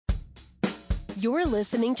You're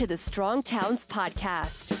listening to the Strong Towns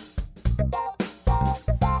Podcast.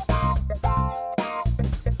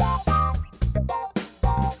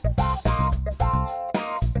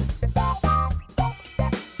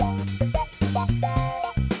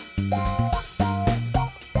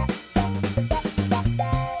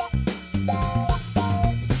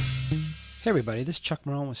 Hey everybody, this is Chuck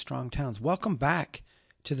Marone with Strong Towns. Welcome back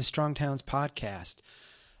to the Strong Towns Podcast.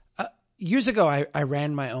 Years ago, I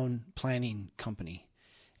ran my own planning company.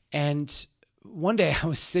 And one day I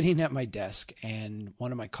was sitting at my desk and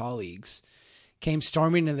one of my colleagues came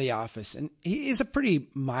storming into the office. And he is a pretty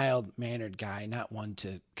mild-mannered guy, not one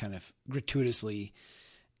to kind of gratuitously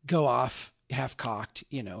go off half-cocked,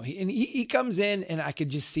 you know. He comes in and I could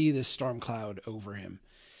just see this storm cloud over him.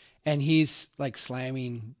 And he's like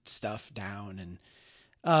slamming stuff down and,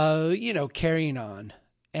 carrying on.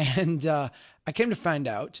 And I came to find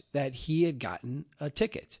out that he had gotten a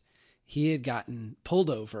ticket. He had gotten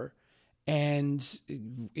pulled over and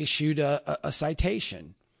issued a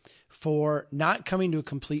citation for not coming to a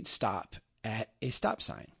complete stop at a stop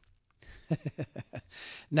sign.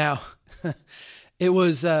 Now, it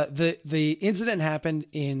was the incident happened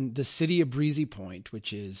in the city of Breezy Point,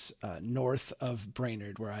 which is north of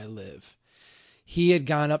Brainerd, where I live. He had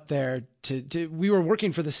gone up there we were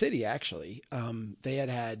working for the city, actually. They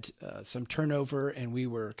had some turnover, and we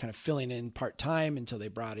were kind of filling in part-time until they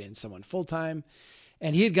brought in someone full-time.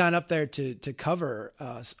 And he had gone up there to cover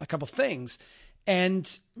a couple things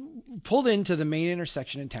and pulled into the main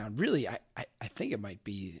intersection in town. Really, I think it might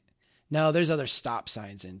be... No, there's other stop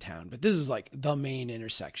signs in town, but this is like the main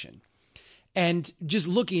intersection. And just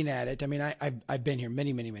looking at it, I mean, I've been here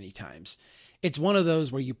many, many, many times. It's one of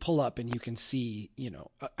those where you pull up and you can see,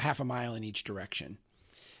 half a mile in each direction.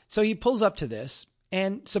 So he pulls up to this,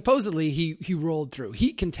 and supposedly he rolled through.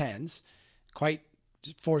 He contends quite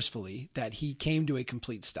forcefully that he came to a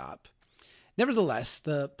complete stop. Nevertheless,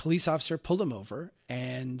 the police officer pulled him over,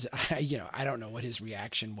 and I don't know what his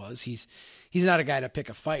reaction was. He's not a guy to pick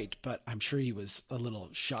a fight, but I'm sure he was a little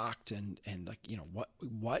shocked and like,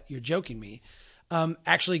 what? You're joking me.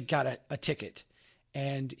 Actually got a ticket,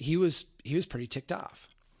 and he was pretty ticked off.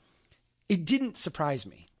 It didn't surprise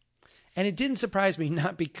me. And it didn't surprise me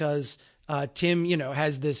not because Tim,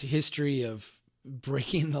 has this history of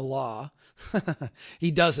breaking the law.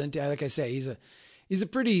 He doesn't. Like I say, he's a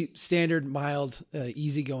pretty standard, mild,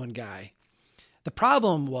 easygoing guy. The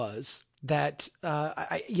problem was that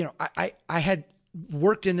I had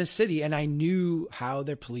worked in this city and I knew how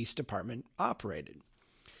their police department operated.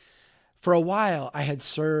 For a while, I had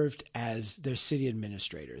served as their city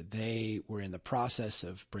administrator. They were in the process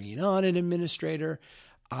of bringing on an administrator.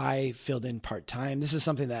 I filled in part-time. This is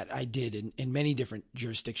something that I did in many different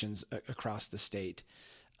jurisdictions across the state.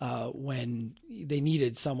 When they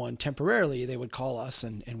needed someone temporarily, they would call us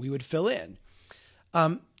and we would fill in.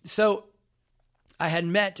 So I had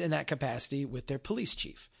met in that capacity with their police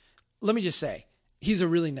chief. Let me just say, he's a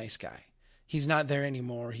really nice guy. He's not there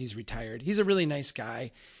anymore. He's retired. He's a really nice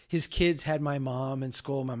guy. His kids had my mom in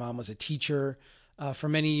school. My mom was a teacher for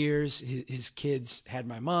many years. His kids had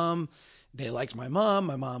my mom. They liked my mom.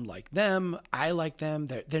 My mom liked them. I like them.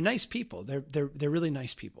 They're nice people. They're really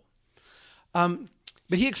nice people.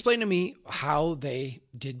 But he explained to me how they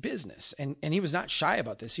did business, and he was not shy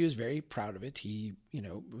about this. He was very proud of it. He,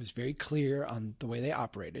 was very clear on the way they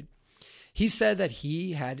operated. He said that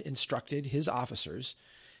he had instructed his officers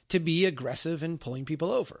to be aggressive in pulling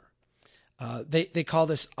people over. They call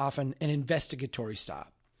this often an investigatory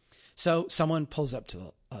stop. So someone pulls up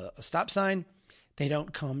to a stop sign. They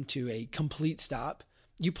don't come to a complete stop.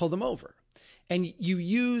 You pull them over. And you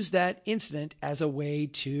use that incident as a way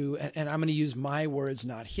to, and I'm going to use my words,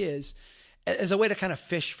 not his, as a way to kind of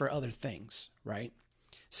fish for other things, right?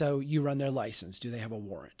 So you run their license. Do they have a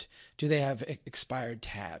warrant? Do they have expired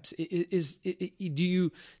tabs? Do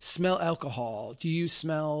you smell alcohol? Do you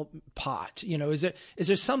smell pot? Is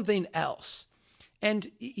there something else? And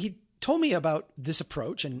he told me about this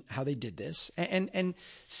approach and how they did this, and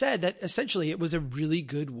said that essentially it was a really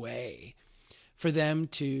good way for them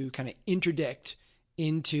to kind of interdict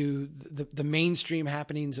into the mainstream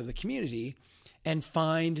happenings of the community and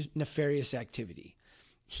find nefarious activity.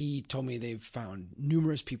 He told me they've found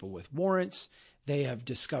numerous people with warrants. They have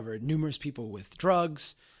discovered numerous people with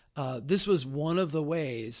drugs. This was one of the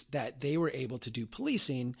ways that they were able to do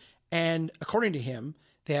policing. And according to him,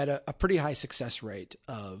 they had a pretty high success rate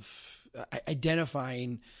of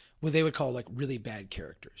identifying what they would call like really bad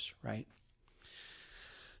characters, right?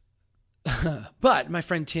 But my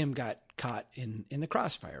friend Tim got caught in the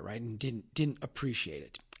crossfire, right? And didn't appreciate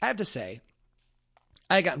it. I have to say,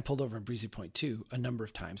 I had gotten pulled over in Breezy Point too a number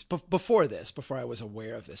of times before I was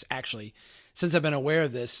aware of this. Actually, since I've been aware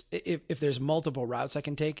of this, if there's multiple routes I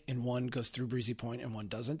can take and one goes through Breezy Point and one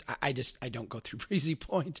doesn't, I don't go through Breezy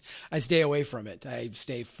Point. I stay away from it. I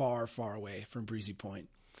stay far, far away from Breezy Point.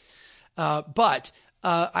 But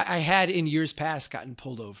I had in years past gotten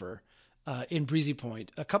pulled over in Breezy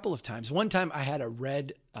Point a couple of times. One time I had a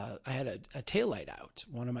taillight out.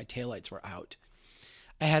 One of my taillights were out.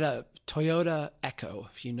 I had a Toyota Echo.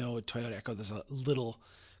 If you know a Toyota Echo, there's a little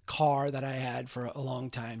car that I had for a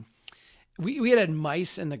long time. We had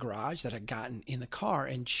mice in the garage that had gotten in the car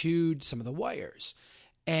and chewed some of the wires.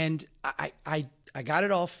 And I got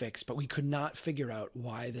it all fixed, but we could not figure out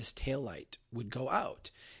why this taillight would go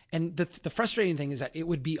out. And the frustrating thing is that it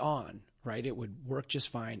would be on, right? It would work just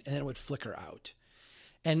fine, and then it would flicker out.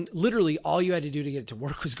 And literally all you had to do to get it to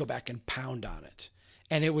work was go back and pound on it.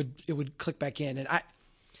 And it would click back in. And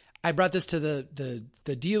I brought this to the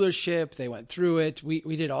dealership. They went through it.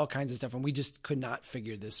 We did all kinds of stuff, and we just could not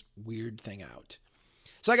figure this weird thing out.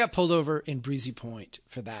 So I got pulled over in Breezy Point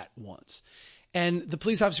for that once. And the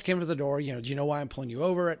police officer came to the door. Do you know why I'm pulling you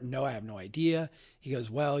over? No, I have no idea. He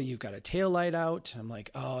goes, well, you've got a tail light out. I'm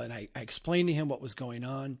like, oh, and I explained to him what was going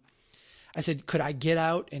on. I said, could I get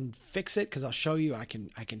out and fix it? Because I'll show you I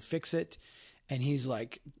can fix it. And he's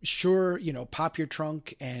like, sure, pop your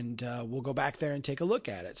trunk and we'll go back there and take a look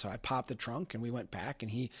at it. So I popped the trunk and we went back and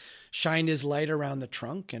he shined his light around the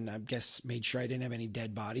trunk and I guess made sure I didn't have any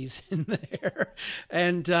dead bodies in there.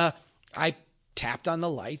 And I tapped on the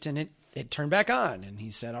light and it turned back on. And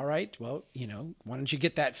he said, all right, well, why don't you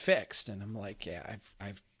get that fixed? And I'm like, yeah,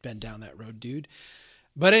 I've been down that road, dude.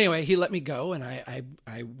 But anyway, he let me go and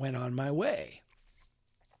I went on my way.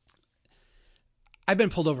 I've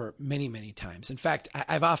been pulled over many, many times. In fact,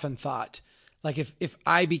 I've often thought, like, if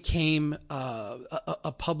I became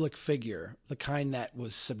a public figure, the kind that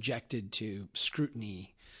was subjected to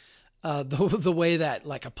scrutiny, the way that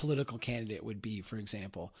like a political candidate would be, for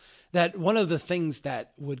example, that one of the things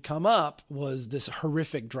that would come up was this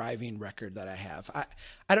horrific driving record that I have.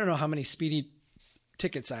 I don't know how many speeding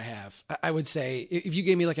tickets I have. I would say if you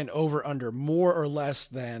gave me like an over under more or less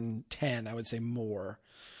than 10, I would say more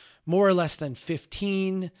or less than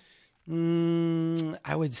 15.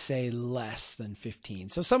 I would say less than 15.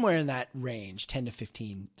 So somewhere in that range, 10 to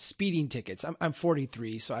 15 speeding tickets. I'm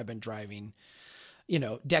 43, so I've been driving,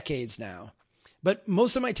 decades now. But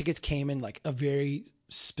most of my tickets came in like a very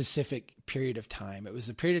specific period of time. It was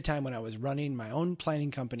a period of time when I was running my own planning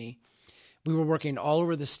company. We were working all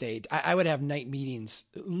over the state. I would have night meetings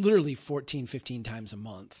literally 14, 15 times a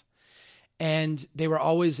month. And they were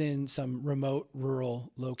always in some remote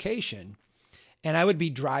rural location. And I would be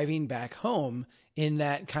driving back home in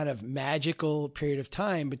that kind of magical period of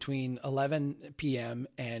time between 11 p.m.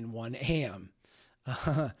 and 1 a.m.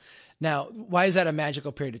 Now, why is that a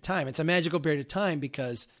magical period of time? It's a magical period of time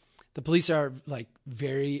because the police are like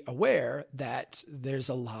very aware that there's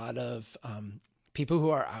a lot of people who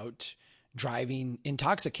are out driving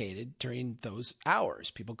intoxicated during those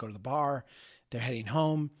hours. People go to the bar, they're heading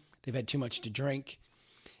home, they've had too much to drink.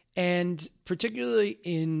 And particularly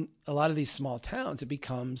in a lot of these small towns, it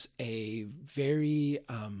becomes a very,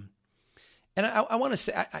 and I want to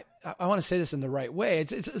say, I want to say this in the right way.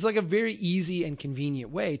 It's like a very easy and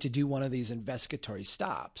convenient way to do one of these investigatory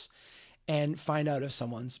stops and find out if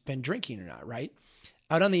someone's been drinking or not, right?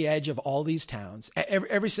 Out on the edge of all these towns,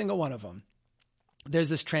 every single one of them, there's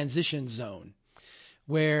this transition zone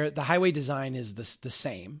where the highway design is the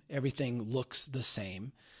same. Everything looks the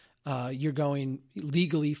same. You're going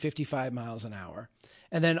legally 55 miles an hour.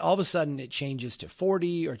 And then all of a sudden it changes to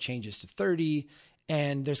 40 or changes to 30.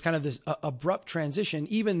 And there's kind of this abrupt transition,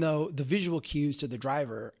 even though the visual cues to the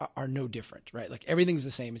driver are no different, right? Like everything's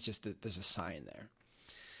the same. It's just that there's a sign there.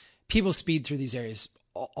 People speed through these areas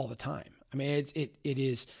all the time. I mean, it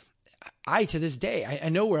is, to this day, I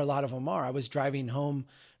know where a lot of them are. I was driving home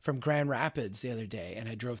from Grand Rapids the other day, and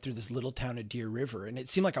I drove through this little town of Deer River, and it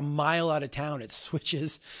seemed like a mile out of town, it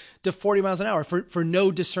switches to 40 miles an hour for no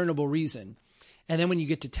discernible reason. And then when you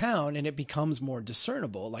get to town and it becomes more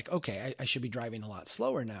discernible, like, okay, I should be driving a lot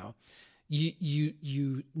slower now.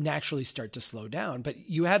 You naturally start to slow down, but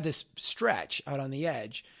you have this stretch out on the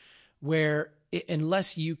edge where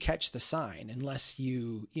unless you catch the sign, unless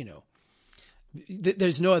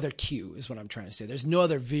there's no other cue is what I'm trying to say. There's no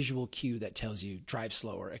other visual cue that tells you drive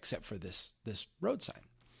slower except for this road sign.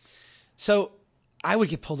 So I would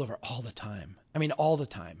get pulled over all the time. I mean, all the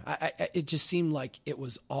time. It just seemed like it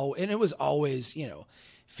was always,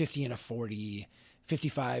 50 and a 40,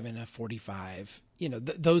 55 and a 45,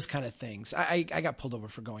 those kind of things. I got pulled over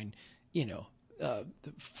for going,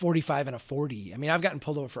 45 and a 40. I mean, I've gotten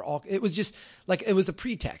pulled over for all, it was just like, it was a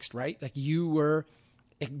pretext, right? Like you were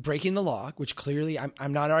breaking the law, which clearly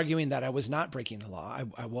I'm not arguing that I was not breaking the law.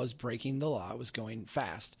 I was breaking the law. I was going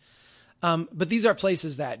fast. But these are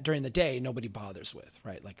places that during the day, nobody bothers with,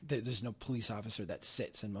 right? Like there's no police officer that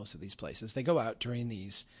sits in most of these places. They go out during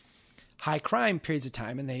these high crime periods of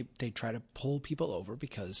time and they try to pull people over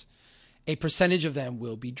because a percentage of them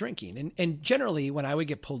will be drinking. And generally when I would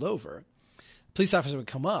get pulled over, police officer would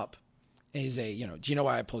come up and he'd say, do you know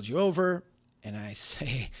why I pulled you over? And I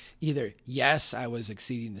say either, yes, I was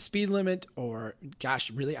exceeding the speed limit, or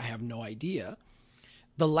gosh, really, I have no idea.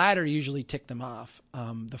 The latter usually ticked them off.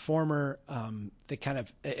 The former, they kind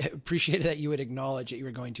of appreciated that you would acknowledge that you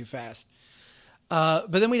were going too fast.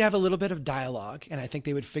 But then we'd have a little bit of dialogue, and I think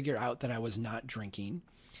they would figure out that I was not drinking.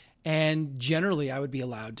 And generally, I would be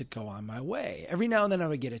allowed to go on my way. Every now and then I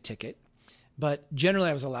would get a ticket, but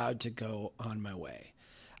generally I was allowed to go on my way.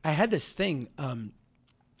 I had this thing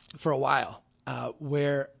for a while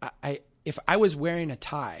where if I was wearing a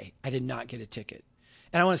tie, I did not get a ticket.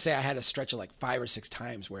 And I want to say I had a stretch of like 5 or 6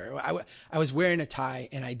 times where I was wearing a tie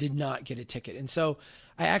and I did not get a ticket. And so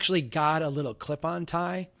I actually got a little clip-on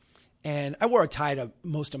tie, and I wore a tie to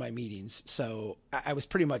most of my meetings. So I was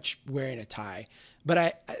pretty much wearing a tie,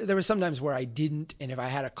 but there were some times where I didn't. And if I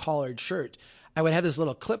had a collared shirt, I would have this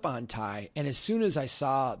little clip-on tie. And as soon as I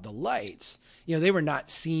saw the lights, they were not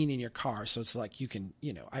seen in your car. So it's like, you can,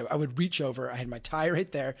 I would reach over, I had my tie right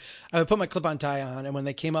there. I would put my clip-on tie on. And when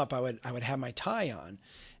they came up, I would have my tie on,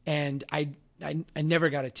 and I never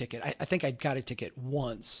got a ticket. I think I got a ticket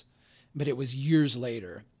once, but it was years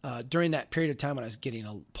later. During that period of time when I was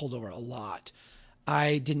getting pulled over a lot,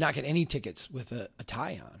 I did not get any tickets with a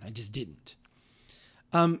tie on. I just didn't.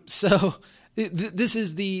 So this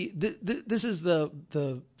is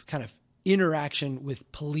the kind of interaction with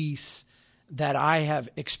police that I have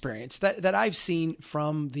experienced, that I've seen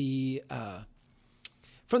from the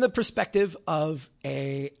perspective of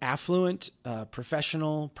a affluent,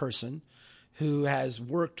 professional person who has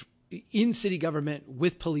worked in city government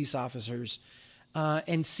with police officers,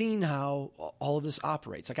 and seen how all of this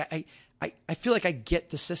operates. Like I feel like I get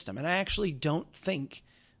the system, and I actually don't think,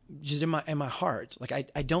 just in my heart, like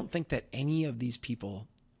I don't think that any of these people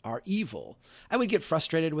are evil. I would get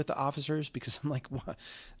frustrated with the officers because I'm like,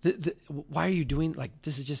 why are you doing, like,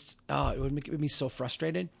 this is just, it would make me so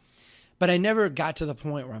frustrated. But I never got to the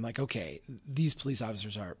point where I'm like, okay, these police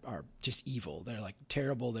officers are just evil. They're like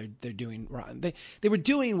terrible. They're doing wrong. They were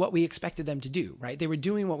doing what we expected them to do, right? They were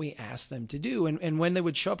doing what we asked them to do. And when they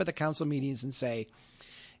would show up at the council meetings and say,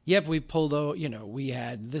 yep, we pulled out, we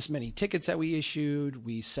had this many tickets that we issued.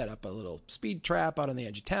 We set up a little speed trap out on the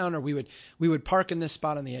edge of town, or we would park in this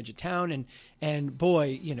spot on the edge of town. And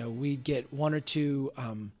boy, we'd get 1 or 2,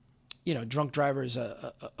 drunk drivers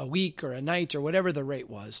a week or a night or whatever the rate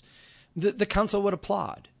was. The council would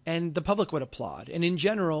applaud and the public would applaud. And in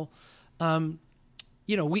general,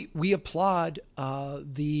 we applaud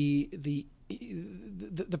the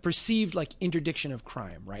perceived like interdiction of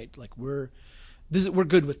crime, right? Like we're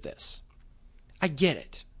good with this. I get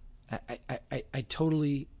it. I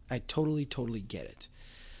totally get it.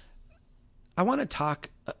 I want to talk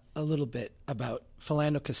a little bit about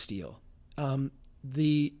Philando Castile,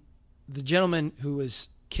 the gentleman who was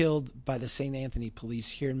killed by the St. Anthony police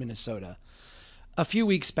here in Minnesota a few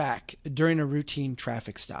weeks back during a routine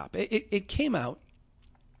traffic stop. It came out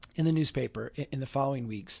in the newspaper in the following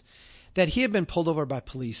weeks that he had been pulled over by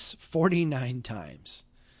police 49 times.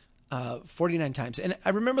 49 times. And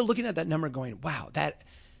I remember looking at that number going, wow, that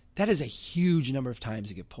is a huge number of times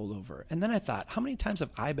to get pulled over. And then I thought, how many times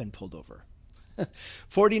have I been pulled over?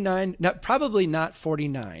 49, probably not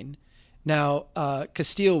 49. Now,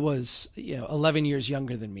 Castile was, 11 years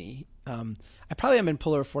younger than me. I probably haven't been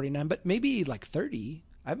pulled over 49, but maybe like 30.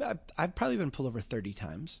 I've probably been pulled over 30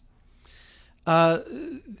 times.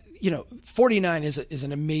 49 is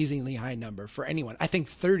an amazingly high number for anyone. I think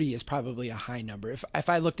 30 is probably a high number. If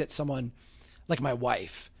I looked at someone like my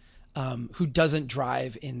wife, who doesn't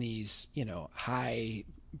drive in these, high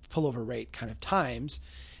pullover rate kind of times,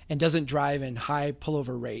 and doesn't drive in high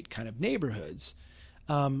pullover rate kind of neighborhoods,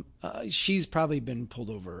 she's probably been pulled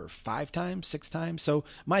over 5 times, 6 times. So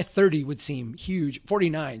my 30 would seem huge.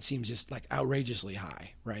 49 seems just like outrageously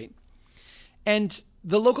high, right? And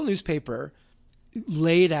the local newspaper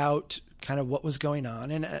laid out kind of what was going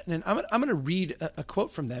on. And I'm going to read a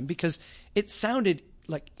quote from them because it sounded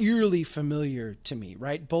like eerily familiar to me,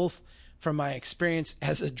 right? Both from my experience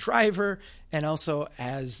as a driver and also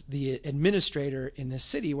as the administrator in this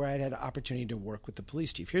city where I'd had an opportunity to work with the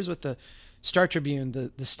police chief. Here's what the Star Tribune,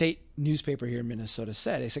 the state newspaper here in Minnesota,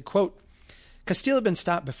 said. They said, quote, Castile had been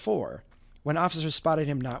stopped before when officers spotted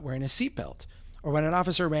him not wearing a seatbelt, or when an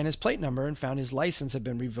officer ran his plate number and found his license had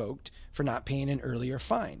been revoked for not paying an earlier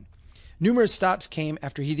fine. Numerous stops came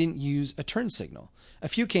after he didn't use a turn signal. A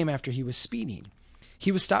few came after he was speeding.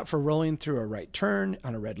 He was stopped for rolling through a right turn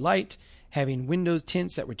on a red light, having window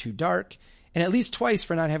tints that were too dark, and at least twice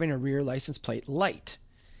for not having a rear license plate light.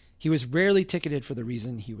 He was rarely ticketed for the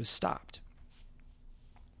reason he was stopped.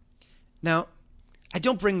 Now, I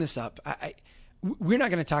don't bring this up. We're not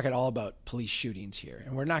going to talk at all about police shootings here,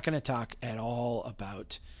 and we're not going to talk at all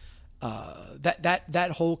about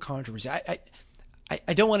that whole controversy.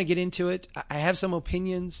 I don't want to get into it. I have some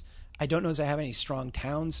opinions. I don't know if I have any strong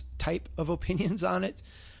towns type of opinions on it.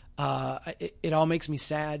 It all makes me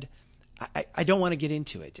sad. I don't want to get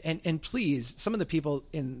into it. And please, some of the people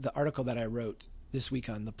in the article that I wrote this week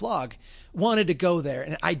on the blog wanted to go there,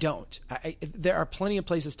 and I don't. There are plenty of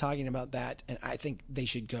places talking about that, and I think they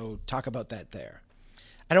should go talk about that there.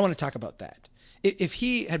 I don't want to talk about that. If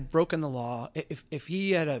he had broken the law, if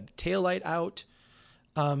he had a taillight out,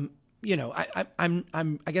 I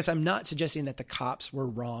guess I'm not suggesting that the cops were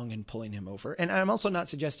wrong in pulling him over. And I'm also not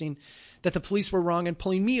suggesting that the police were wrong in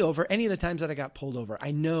pulling me over any of the times that I got pulled over.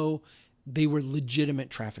 I know they were legitimate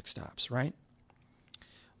traffic stops, right?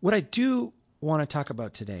 What I do want to talk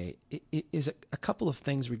about today is a couple of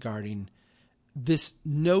things regarding this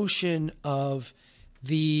notion of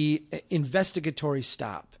the investigatory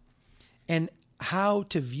stop and how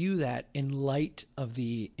to view that in light of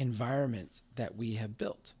the environment that we have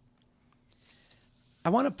built.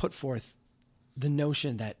 I want to put forth the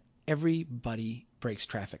notion that everybody breaks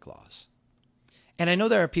traffic laws. And I know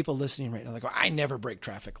there are people listening right now like, well, I never break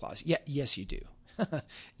traffic laws. Yeah, yes, you do.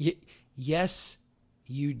 Yes,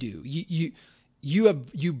 you do.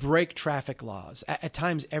 You break traffic laws. At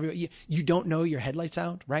times, you don't know your headlights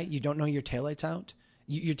out, right? You don't know your taillights out.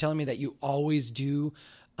 You're telling me that you always do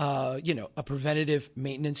a preventative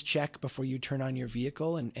maintenance check before you turn on your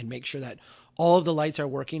vehicle and make sure that all of the lights are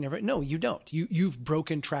working. No, you don't. You've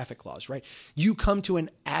broken traffic laws, right? You come to an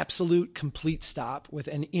absolute complete stop with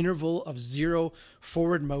an interval of 0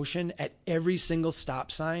 forward motion at every single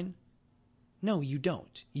stop sign. No, you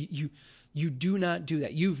don't. You do not do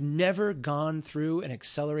that. You've never gone through and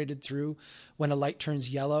accelerated through when a light turns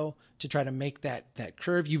yellow to try to make that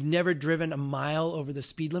curve. You've never driven a mile over the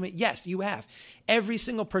speed limit. Yes, you have. Every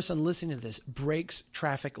single person listening to this breaks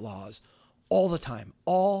traffic laws all the time,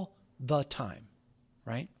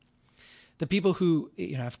 right? The people who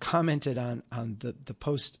have commented on the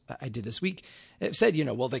post I did this week have said,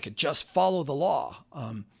 well, they could just follow the law.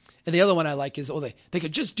 And the other one I like is, they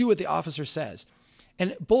could just do what the officer says.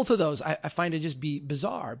 And both of those I find to just be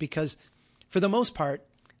bizarre because for the most part,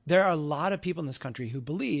 there are a lot of people in this country who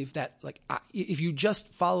believe that if you just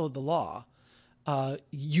followed the law,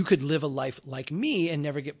 you could live a life like me and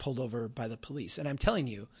never get pulled over by the police. And I'm telling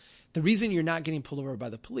you, the reason you're not getting pulled over by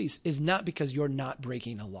the police is not because you're not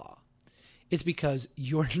breaking a law. It's because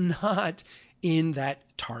you're not in that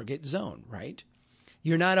target zone, right?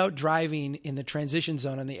 You're not out driving in the transition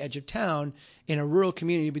zone on the edge of town in a rural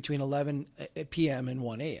community between 11 p.m. and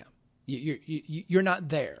 1 a.m. You're not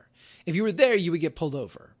there. If you were there, you would get pulled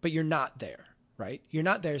over, but you're not there, right? You're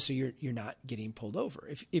not there, so you're not getting pulled over.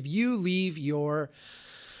 If you leave your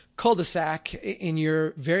cul-de-sac in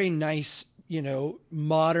your very nice,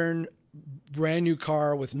 modern, brand new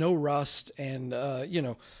car with no rust and,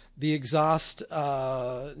 the exhaust,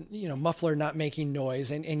 muffler not making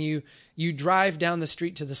noise, and you drive down the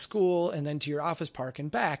street to the school and then to your office park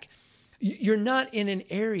and back, you're not in an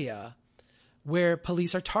area where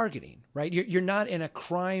police are targeting, right? You're not in a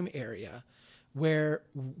crime area where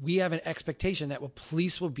we have an expectation that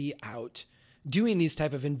police will be out doing these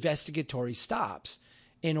type of investigatory stops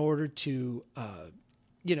in order to,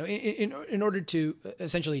 in order to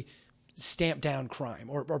essentially stamp down crime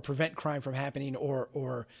or prevent crime from happening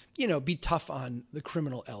or be tough on the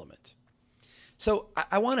criminal element. So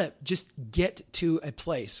I want to just get to a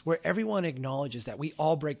place where everyone acknowledges that we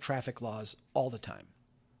all break traffic laws all the time.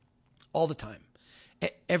 All the time.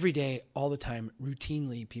 Every day, all the time,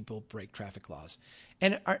 routinely people break traffic laws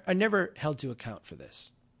and are never held to account for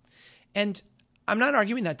this. And I'm not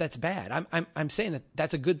arguing that that's bad. I'm saying that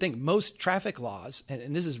that's a good thing. Most traffic laws,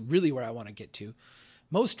 and this is really where I want to get to,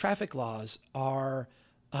 most traffic laws are,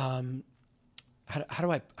 how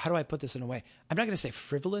do I put this in a way? I'm not going to say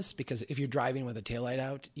frivolous because if you're driving with a taillight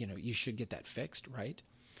out, you should get that fixed, right?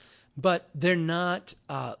 But they're not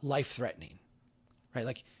life-threatening, right?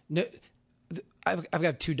 Like, no, I've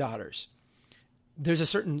got 2 daughters. There's a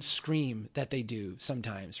certain scream that they do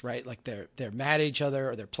sometimes, right? Like they're mad at each other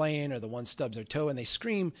or they're playing or the one stubs their toe and they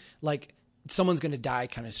scream like someone's going to die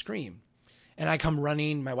kind of scream. And I come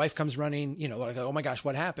running, my wife comes running, like, oh my gosh,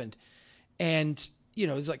 what happened? And,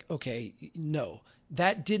 it's like, okay, no,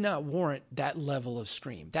 that did not warrant that level of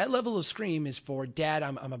scream. That level of scream is for, Dad,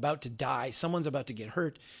 I'm about to die. Someone's about to get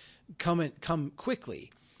hurt. Come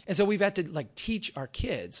quickly. And so we've had to like teach our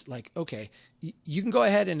kids, like, okay, you can go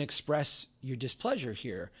ahead and express your displeasure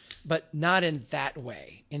here, but not in that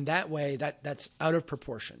way. In that way, that's out of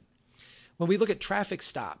proportion. When we look at traffic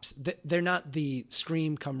stops, they're not the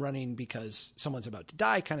scream come running because someone's about to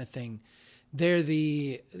die kind of thing. They're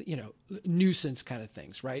the, nuisance kind of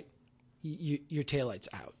things, right? Your taillight's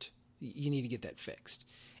out. You need to get that fixed.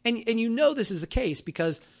 And this is the case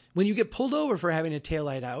because when you get pulled over for having a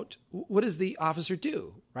taillight out, what does the officer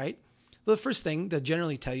do, right? Well, the first thing they'll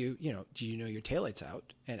generally tell you, do you know your taillight's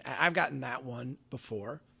out? And I've gotten that one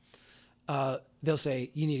before. They'll say,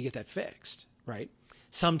 you need to get that fixed, right?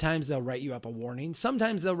 Sometimes they'll write you up a warning.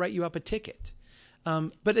 Sometimes they'll write you up a ticket.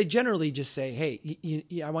 But they generally just say,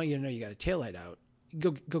 hey, I want you to know you got a taillight out.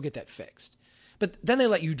 Go get that fixed. But then they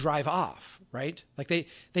let you drive off, right? Like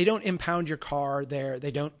they don't impound your car there. They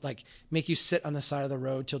don't like make you sit on the side of the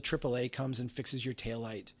road till AAA comes and fixes your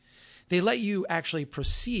taillight. They let you actually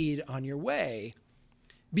proceed on your way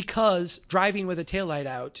because driving with a taillight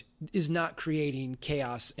out is not creating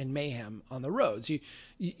chaos and mayhem on the roads.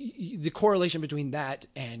 The correlation between that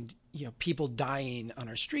and people dying on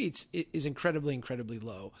our streets is incredibly, incredibly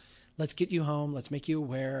low. Let's get you home. Let's make you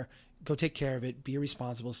aware. Go take care of it. Be a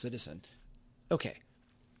responsible citizen. Okay.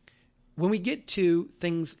 When we get to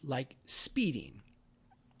things like speeding,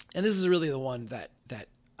 and this is really the one that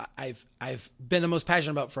I've been the most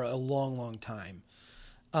passionate about for a long, long time.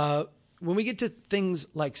 When we get to things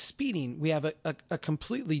like speeding, we have a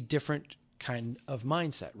completely different kind of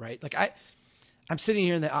mindset, right? Like I'm sitting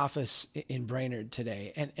here in the office in Brainerd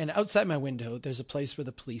today, and outside my window, there's a place where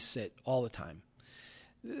the police sit all the time.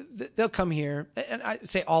 They'll come here, and I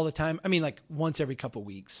say all the time. I mean, like once every couple of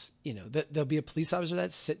weeks, there'll be a police officer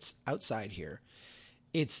that sits outside here.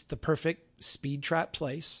 It's the perfect speed trap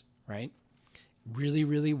place, right? Really,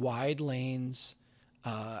 really wide lanes.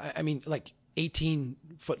 I mean, like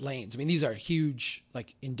 18-foot lanes. I mean, these are huge,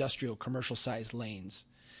 like industrial, commercial sized lanes.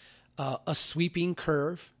 A sweeping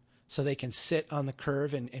curve so they can sit on the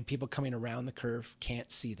curve and people coming around the curve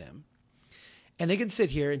can't see them. And they can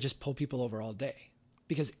sit here and just pull people over all day.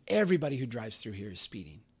 Because everybody who drives through here is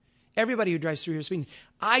speeding. Everybody who drives through here is speeding.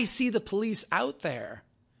 I see the police out there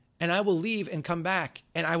and I will leave and come back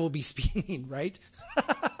and I will be speeding, right?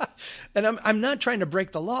 And I'm not trying to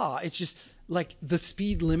break the law. It's just like the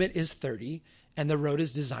speed limit is 30 and the road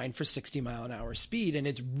is designed for 60 mile an hour speed. And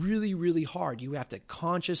it's really, really hard. You have to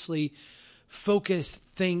consciously focus,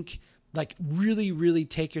 think, like really, really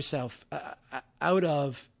take yourself out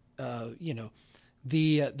of,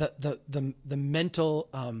 the mental,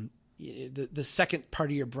 the second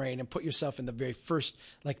part of your brain and put yourself in the very first,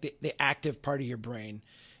 like the active part of your brain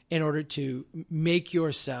in order to make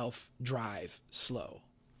yourself drive slow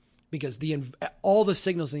because all the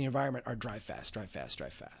signals in the environment are drive fast, drive fast,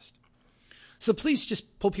 drive fast. So police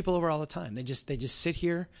just pull people over all the time. They just sit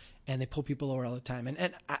here and they pull people over all the time.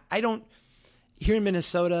 And I don't, here in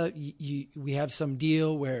Minnesota, we have some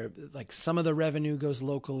deal where like some of the revenue goes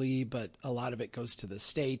locally, but a lot of it goes to the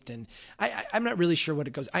state. And I'm not really sure what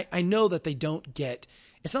it goes. I know that they don't get,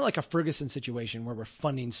 it's not like a Ferguson situation where we're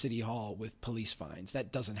funding City Hall with police fines.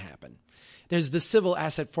 That doesn't happen. There's the civil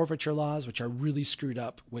asset forfeiture laws, which are really screwed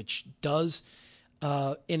up, which does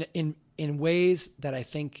in ways that I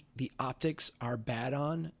think the optics are bad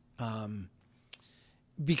on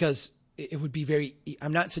because it would be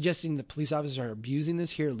I'm not suggesting the police officers are abusing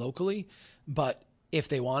this here locally, but if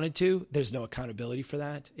they wanted to, there's no accountability for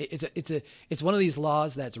that. It's one of these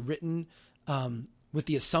laws that's written with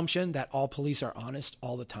the assumption that all police are honest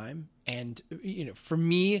all the time. And, for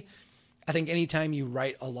me, I think anytime you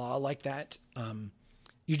write a law like that,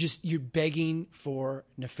 you're begging for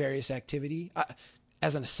nefarious activity.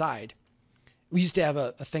 As an aside, we used to have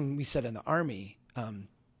a thing we said in the Army.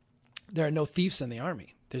 There are no thieves in the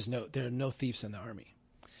Army. There are no thieves in the Army.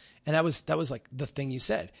 And that was like the thing you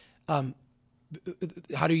said.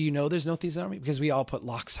 How do you know there's no thieves in the Army? Because we all put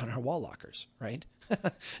locks on our wall lockers, right?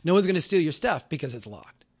 No one's going to steal your stuff because it's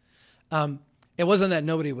locked. It wasn't that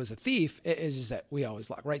nobody was a thief. It's just that we always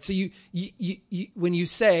lock, right? So you when you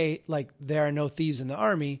say like there are no thieves in the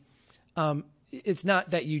Army, it's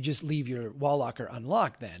not that you just leave your wall locker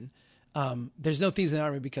unlocked then. There's no thieves in the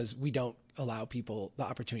Army because we don't allow people the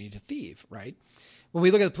opportunity to thieve, right? When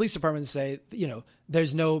we look at the police department and say,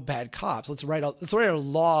 there's no bad cops, let's write a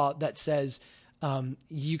law that says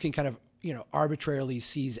you can kind of, arbitrarily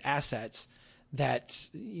seize assets that,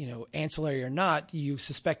 ancillary or not, you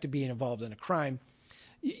suspect to be involved in a crime,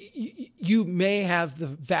 you may have the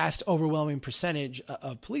vast, overwhelming percentage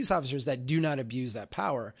of police officers that do not abuse that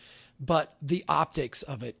power, but the optics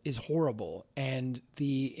of it is horrible, and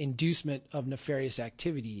the inducement of nefarious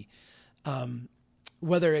activity,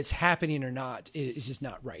 whether it's happening or not, is just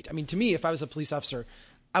not right. I mean, to me, if I was a police officer,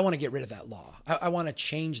 I want to get rid of that law. I want to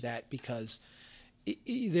change that because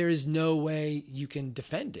there is no way you can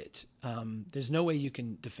defend it. There's no way you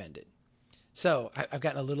can defend it. So I've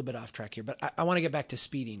gotten a little bit off track here, but I want to get back to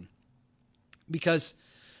speeding, because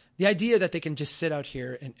the idea that they can just sit out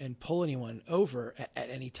here and pull anyone over at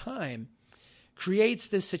any time creates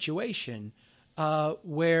this situation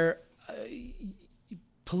where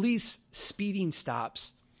police speeding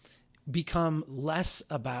stops become less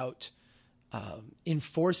about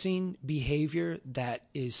enforcing behavior that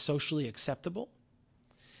is socially acceptable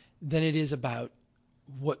than it is about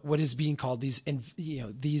what is being called these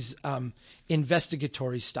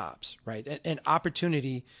investigatory stops, right? An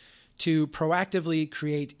opportunity to proactively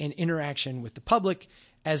create an interaction with the public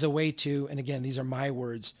as a way to, and again, these are my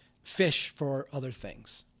words, fish for other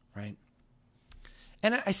things, right?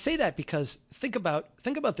 And I say that because think about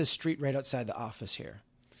this street right outside the office here.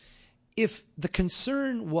 If the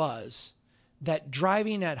concern was that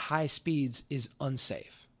driving at high speeds is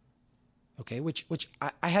unsafe, okay, which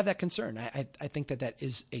I have that concern. I think that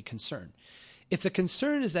is a concern. If the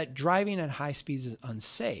concern is that driving at high speeds is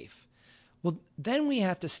unsafe, well, then we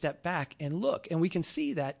have to step back and look, and we can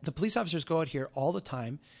see that the police officers go out here all the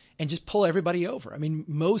time and just pull everybody over. I mean,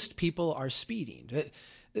 most people are speeding.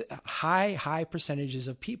 High percentages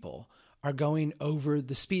of people are going over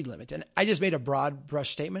the speed limit. And I just made a broad brush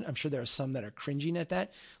statement. I'm sure there are some that are cringing at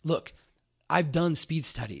that. Look, I've done speed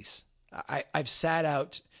studies. I've sat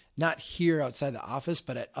out, not here outside the office,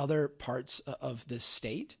 but at other parts of this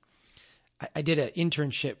state. I did an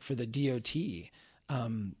internship for the DOT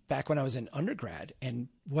back when I was in undergrad. And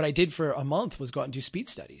what I did for a month was go out and do speed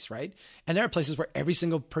studies, right? And there are places where every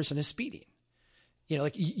single person is speeding.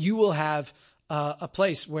 Like you will have a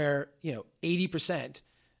place where, 80%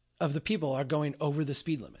 of the people are going over the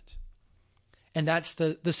speed limit. And that's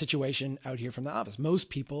the situation out here from the office. Most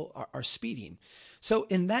people are speeding. So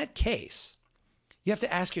in that case, you have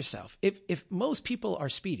to ask yourself, if most people are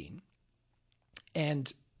speeding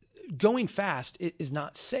and going fast is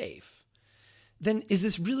not safe, then is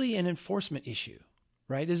this really an enforcement issue,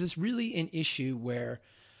 right? Is this really an issue where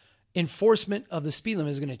enforcement of the speed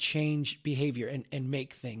limit is going to change behavior and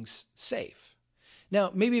make things safe?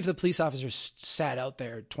 Now, maybe if the police officers sat out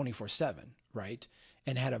there 24/7, right,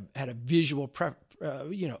 and had a visual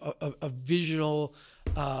a visual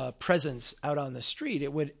presence out on the street,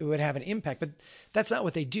 it would have an impact. But that's not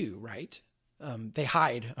what they do, right? They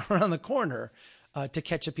hide around the corner to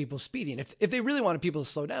catch the people speeding. If they really wanted people to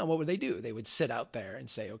slow down, what would they do? They would sit out there and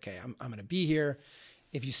say, "Okay, I'm going to be here.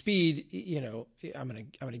 If you speed, I'm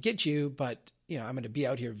going to get you, but I'm going to be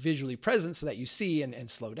out here visually present so that you see and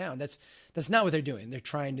slow down." That's not what they're doing. They're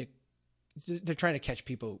trying to catch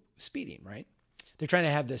people speeding, right? They're trying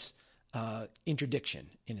to have this interdiction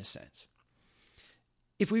in a sense.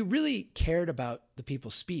 If we really cared about the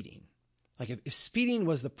people speeding, like if speeding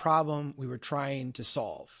was the problem we were trying to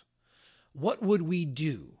solve, what would we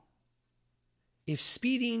do? If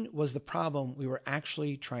speeding was the problem we were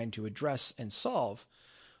actually trying to address and solve,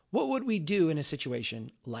 what would we do in a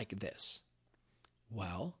situation like this?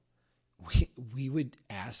 Well, we would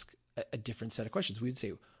ask a different set of questions. We would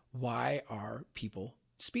say, why are people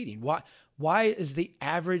speeding? Why is the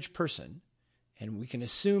average person, and we can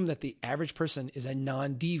assume that the average person is a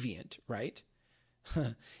non-deviant, right?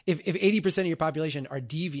 If 80% of your population are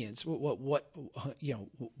deviants,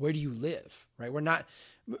 where do you live, right?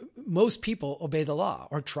 Most people obey the law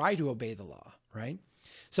or try to obey the law, right?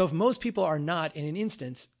 So if most people are not, in an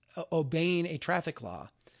instance, obeying a traffic law,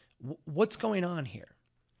 what's going on here?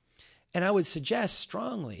 And I would suggest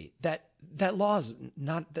strongly that law is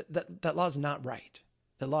not right.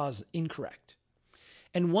 The law is incorrect.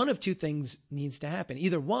 And one of two things needs to happen.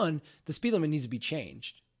 Either one, the speed limit needs to be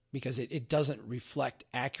changed because it doesn't reflect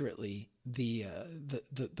accurately the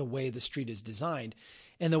way the street is designed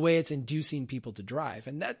and the way it's inducing people to drive.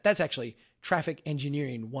 And that's actually traffic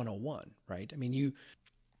engineering 101, right? I mean, you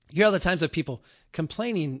hear all the times of people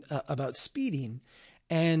complaining about speeding,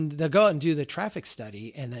 and they'll go out and do the traffic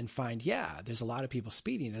study and then find, there's a lot of people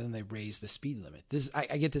speeding, and then they raise the speed limit.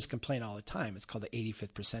 I get this complaint all the time. It's called the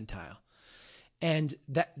 85th percentile. And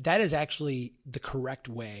that is actually the correct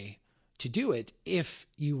way to do it if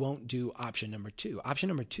you won't do option number 2. Option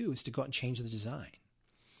number 2 is to go out and change the design.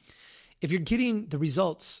 If you're getting the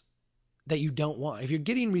results that you don't want, if you're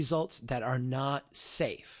getting results that are not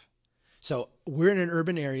safe. So we're in an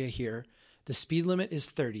urban area here. The speed limit is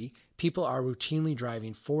 30. People are routinely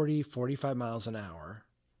driving 40, 45 miles an hour.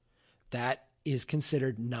 That is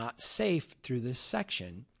considered not safe through this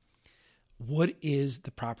section. What is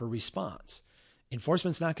the proper response?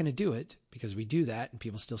 Enforcement's not going to do it because we do that and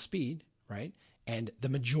people still speed, right? And the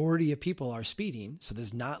majority of people are speeding. So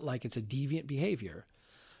there's not like it's a deviant behavior.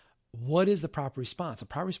 What is the proper response? The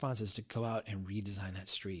proper response is to go out and redesign that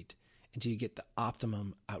street until you get the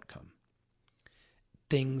optimum outcome.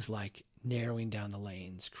 Things like narrowing down the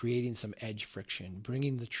lanes, creating some edge friction,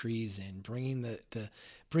 bringing the trees in, bringing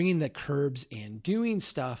the curbs in, doing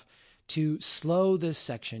stuff to slow this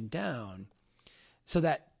section down so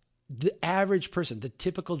that the average person, the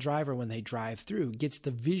typical driver, when they drive through, gets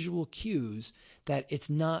the visual cues that it's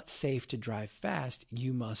not safe to drive fast.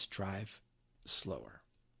 You must drive slower.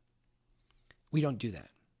 We don't do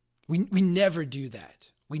that. We never do that.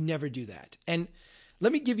 We never do that. And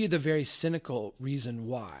let me give you the very cynical reason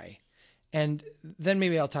why. And then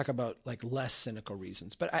maybe I'll talk about like less cynical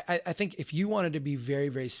reasons. But I think if you wanted to be very,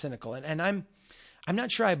 very cynical, and I'm not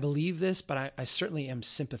sure I believe this, but I certainly am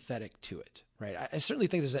sympathetic to it, right? I certainly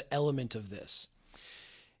think there's an element of this.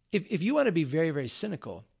 If you want to be very, very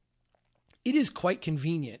cynical, it is quite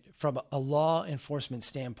convenient from a law enforcement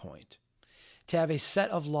standpoint to have a set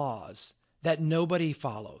of laws that nobody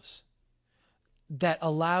follows, that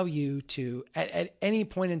allow you to, at any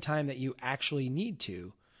point in time that you actually need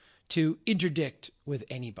to interdict with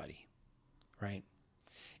anybody, right?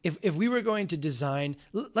 If we were going to design,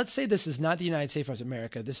 let's say this is not the United States of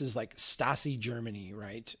America, this is like Stasi Germany,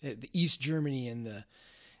 right? The East Germany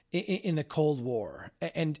in the Cold War.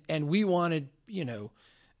 And we wanted,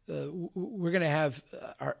 we're going to have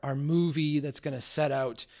our movie that's going to set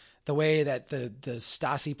out the way that the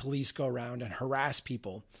Stasi police go around and harass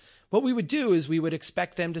people. What we would do is we would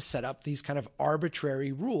expect them to set up these kind of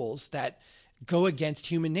arbitrary rules that go against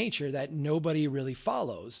human nature that nobody really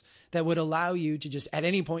follows, that would allow you to just at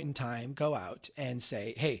any point in time go out and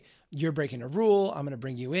say, hey, you're breaking a rule. I'm going to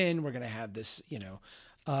bring you in. We're going to have this,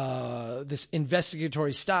 this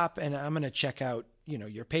investigatory stop, and I'm going to check out,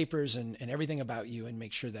 your papers and everything about you and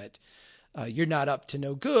make sure that you're not up to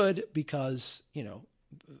no good because,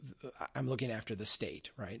 I'm looking after the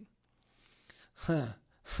state, right?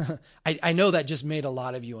 I know that just made a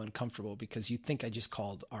lot of you uncomfortable because you think I just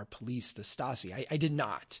called our police the Stasi. I did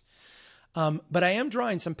not. But I am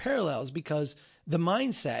drawing some parallels because the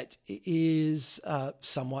mindset is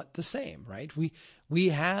somewhat the same, right? We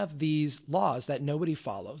have these laws that nobody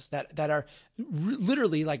follows that are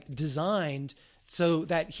literally like designed so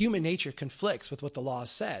that human nature conflicts with what the law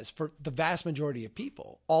says for the vast majority of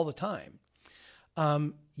people all the time.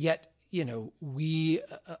 Yet, we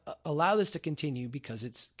allow this to continue because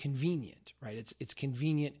it's convenient, right? It's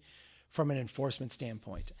convenient from an enforcement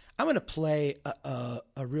standpoint. I'm going to play a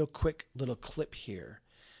real quick little clip here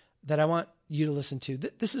that I want you to listen to.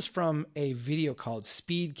 This is from a video called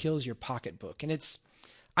 "Speed Kills Your Pocketbook," and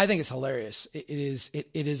I think it's hilarious. It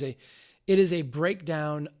is a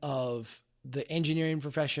breakdown of the engineering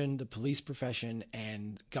profession, the police profession,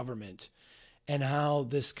 and government, and how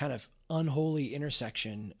this kind of unholy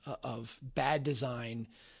intersection of bad design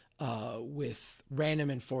with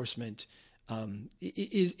random enforcement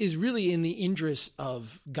is really in the interest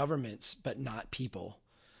of governments, but not people.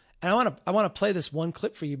 And I want to play this one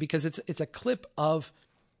clip for you because it's a clip of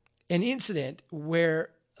an incident where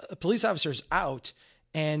a police officer is out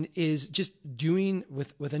and is just doing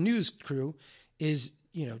with a news crew is,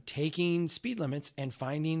 taking speed limits and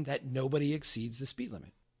finding that nobody exceeds the speed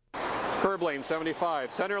limit. Curb lane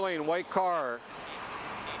 75, center lane white car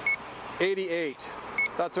 88.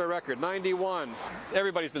 That's our record. 91.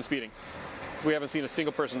 Everybody's been speeding. We haven't seen a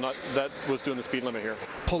single person that was doing the speed limit here.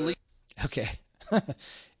 Police. Okay.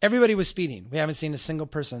 Everybody was speeding. We haven't seen a single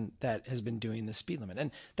person that has been doing the speed limit.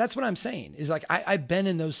 And that's what I'm saying is like, I've been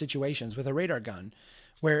in those situations with a radar gun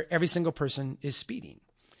where every single person is speeding.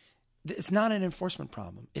 It's not an enforcement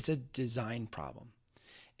problem. It's a design problem.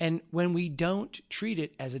 And when we don't treat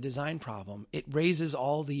it as a design problem, it raises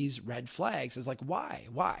all these red flags. It's like, why?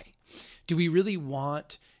 Why? Do we really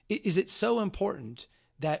want, is it so important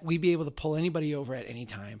that we be able to pull anybody over at any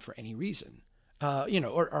time for any reason?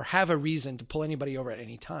 Or have a reason to pull anybody over at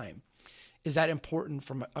any time? Is that important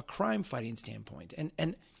from a crime fighting standpoint?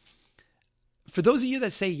 And for those of you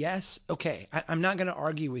that say yes, okay, I'm not going to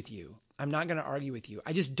argue with you.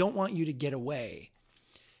 I just don't want you to get away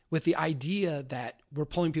with the idea that we're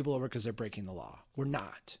pulling people over because they're breaking the law. We're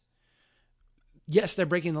not. Yes, they're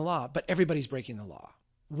breaking the law, but everybody's breaking the law.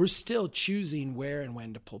 We're still choosing where and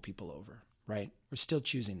when to pull people over, right? We're still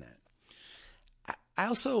choosing that. I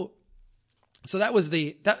also, so that was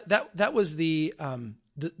the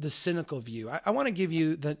cynical view. I want to give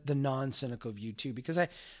you the non-cynical view too, because I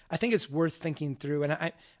think it's worth thinking through. And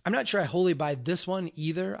I'm not sure I wholly buy this one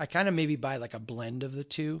either. I kind of maybe buy like a blend of the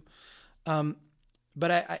two.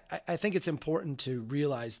 But I think it's important to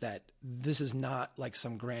realize that this is not like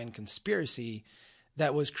some grand conspiracy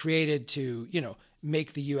that was created to,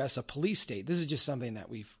 make the U.S. a police state. This is just something that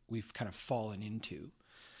we've kind of fallen into.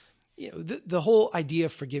 The whole idea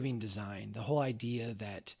of forgiving design, the whole idea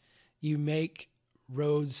that you make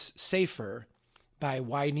roads safer by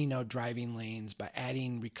widening out driving lanes, by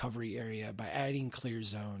adding recovery area, by adding clear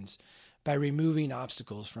zones, by removing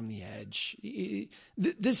obstacles from the edge.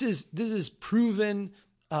 This is proven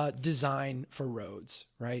design for roads,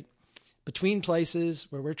 right? Between places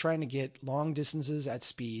where we're trying to get long distances at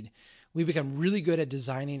speed, we become really good at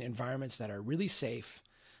designing environments that are really safe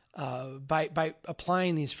by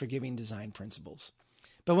applying these forgiving design principles.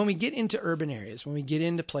 But when we get into urban areas, when we get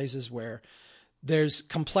into places where there's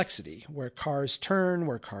complexity, where cars turn,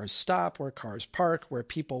 where cars stop, where cars park, where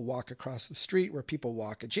people walk across the street, where people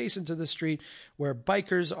walk adjacent to the street, where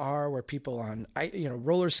bikers are, where people on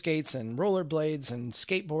roller skates and rollerblades and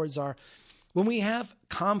skateboards are. When we have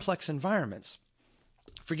complex environments,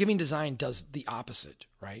 forgiving design does the opposite,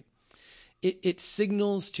 right? It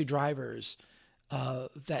signals to drivers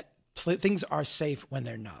that things are safe when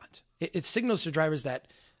they're not. It signals to drivers that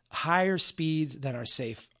higher speeds than are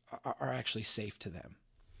safe are actually safe to them,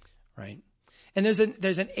 right? And there's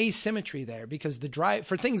an asymmetry there, because the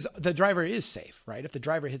driver is safe, right? If the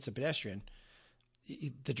driver hits a pedestrian,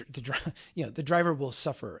 the driver will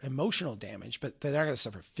suffer emotional damage, but they're not going to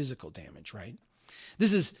suffer physical damage, right?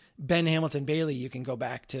 This is Ben Hamilton Bailey. You can go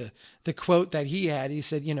back to the quote that he had. He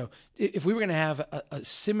said, if we were going to have a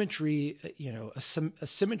symmetry, a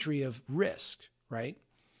symmetry of risk, right,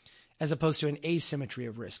 as opposed to an asymmetry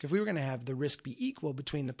of risk, if we were going to have the risk be equal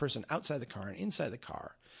between the person outside the car and inside the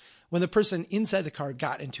car, when the person inside the car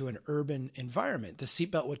got into an urban environment, the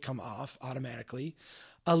seatbelt would come off automatically.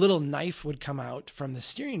 A little knife would come out from the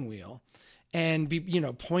steering wheel and be,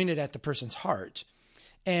 pointed at the person's heart.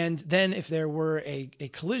 And then if there were a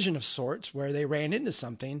collision of sorts where they ran into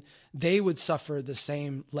something, they would suffer the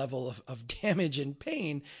same level of damage and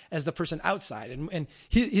pain as the person outside. And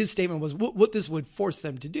his statement was what this would force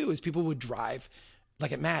them to do is people would drive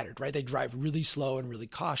like it mattered, right? They drive really slow and really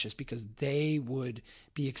cautious because they would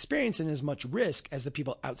be experiencing as much risk as the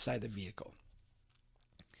people outside the vehicle.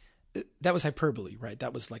 That was hyperbole, right?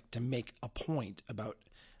 That was like to make a point about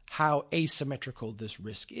how asymmetrical this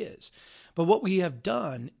risk is. But what we have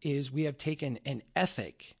done is we have taken an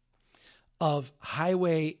ethic of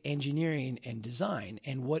highway engineering and design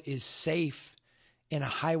and what is safe in a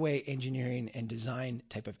highway engineering and design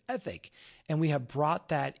type of ethic, and we have brought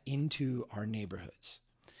that into our neighborhoods.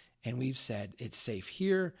 And we've said it's safe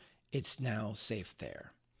here, it's now safe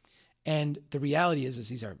there. And the reality is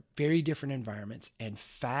these are very different environments and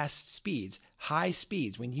fast speeds, high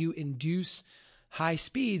speeds. When you induce high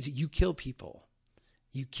speeds, you kill people.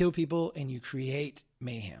 You kill people and you create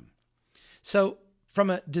mayhem. So from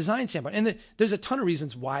a design standpoint, and there's a ton of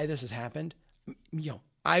reasons why this has happened.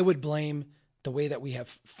 I would blame the way that we have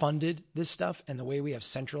funded this stuff and the way we have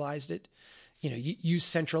centralized it. You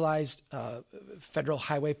centralized federal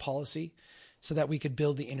highway policy so that we could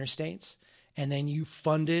build the interstates. And then you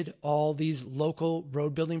funded all these local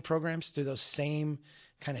road building programs through those same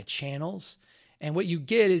kind of channels. And what you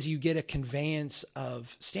get is you get a conveyance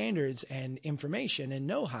of standards and information and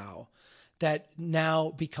know-how that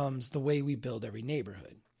now becomes the way we build every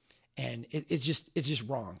neighborhood. And it's just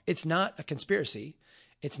wrong. It's not a conspiracy.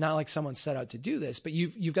 It's not like someone set out to do this, but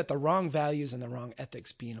you've got the wrong values and the wrong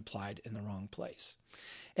ethics being applied in the wrong place.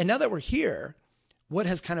 And now that we're here, what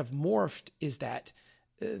has kind of morphed is that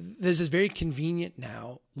there's this very convenient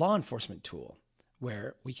now law enforcement tool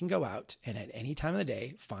where we can go out and at any time of the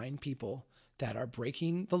day find people that are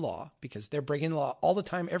breaking the law, because they're breaking the law all the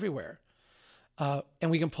time everywhere.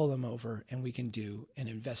 And we can pull them over and we can do an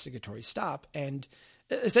investigatory stop and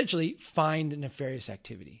essentially find nefarious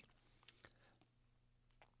activity.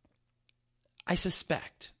 I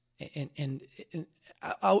suspect, and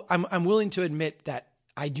I'm willing to admit that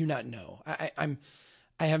I do not know.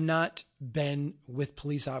 I have not been with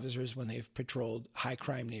police officers when they've patrolled high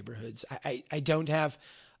crime neighborhoods. I don't have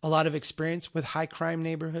a lot of experience with high crime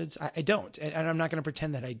neighborhoods. I don't, and I'm not going to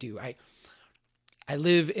pretend that I do. I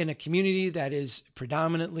live in a community that is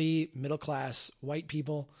predominantly middle-class white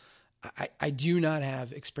people. I do not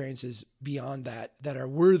have experiences beyond that are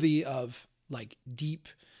worthy of like deep.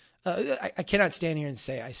 I cannot stand here and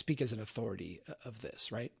say I speak as an authority of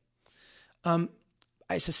this, right?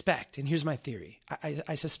 I suspect, and here's my theory,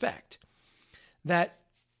 I suspect that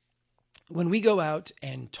when we go out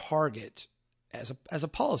and target as a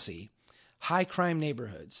policy high crime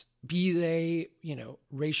neighborhoods, be they,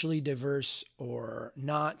 racially diverse or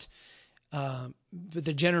not, but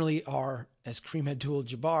they generally are, as Kareem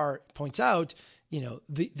Abdul-Jabbar points out,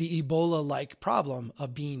 the Ebola-like problem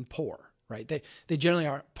of being poor, right? They generally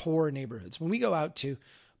are poor neighborhoods. When we go out to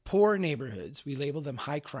poor neighborhoods, we label them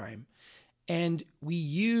high crime, and we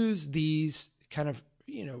use these kind of,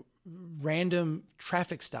 random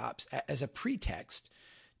traffic stops as a pretext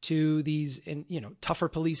to these, tougher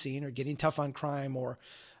policing or getting tough on crime, or,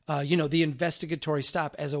 the investigatory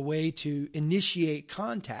stop as a way to initiate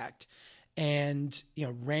contact and,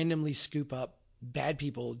 randomly scoop up bad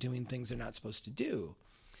people doing things they're not supposed to do.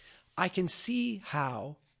 I can see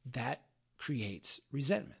how that creates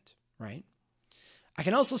resentment, right? I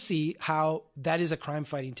can also see how that is a crime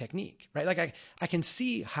fighting technique, right? Like I can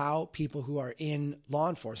see how people who are in law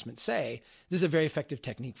enforcement say, this is a very effective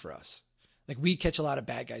technique for us. Like, we catch a lot of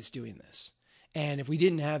bad guys doing this. And if we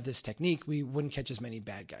didn't have this technique, we wouldn't catch as many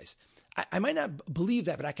bad guys. I might not believe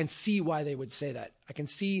that, but I can see why they would say that. I can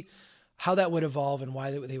see how that would evolve and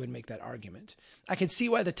why they would make that argument. I can see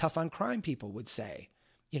why the tough on crime people would say,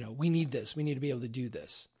 we need this. We need to be able to do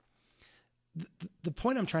this. The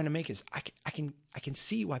point I'm trying to make is I can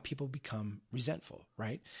see why people become resentful,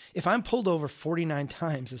 right? If I'm pulled over 49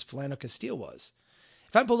 times, as Philando Castile was,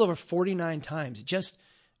 if I'm pulled over 49 times just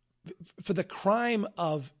for the crime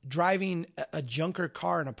of driving a junker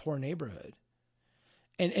car in a poor neighborhood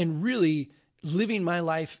and really living my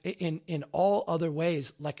life in all other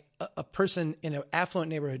ways, like a person in an affluent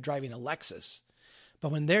neighborhood driving a Lexus,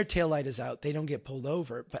 but when their taillight is out, they don't get pulled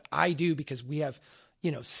over, but I do because we have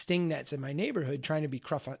sting nets in my neighborhood trying to be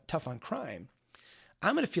tough on crime,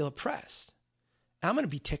 I'm going to feel oppressed. I'm going to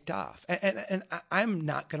be ticked off. And I'm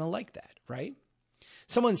not going to like that, right?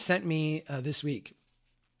 Someone sent me this week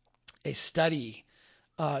a study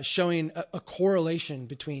showing a correlation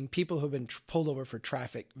between people who have been pulled over for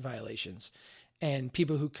traffic violations and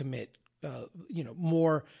people who commit,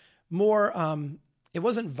 more, it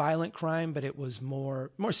wasn't violent crime, but it was more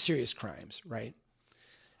serious crimes, right?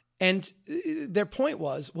 And their point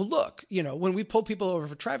was, well, look, when we pull people over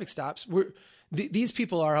for traffic stops, these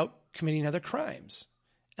people are out committing other crimes.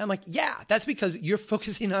 And I'm like, yeah, that's because you're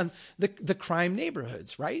focusing on the crime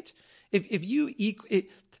neighborhoods, right? If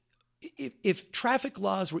traffic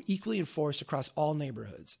laws were equally enforced across all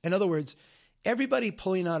neighborhoods, in other words, everybody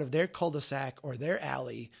pulling out of their cul-de-sac or their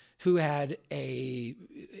alley who had a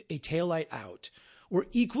taillight out were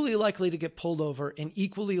equally likely to get pulled over and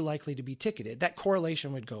equally likely to be ticketed, that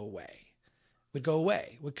correlation would completely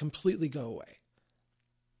go away.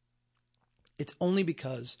 It's only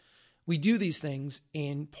because we do these things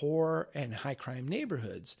in poor and high crime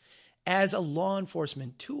neighborhoods as a law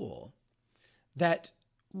enforcement tool that,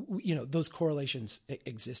 those correlations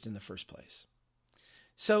exist in the first place.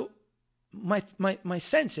 So my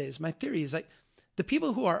sense is, my theory is, like, the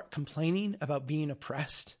people who are complaining about being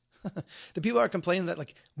oppressed, the people who are complaining that,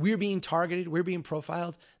 like, we're being targeted, we're being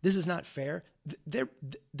profiled, this is not fair. They're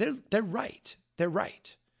right. They're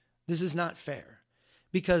right. This is not fair,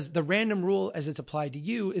 because the random rule as it's applied to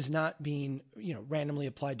you is not being, randomly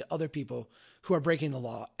applied to other people who are breaking the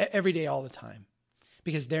law every day, all the time,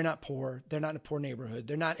 because they're not poor. They're not in a poor neighborhood.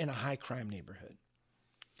 They're not in a high crime neighborhood.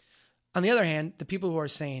 On the other hand, the people who are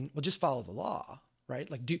saying, well, just follow the law, right?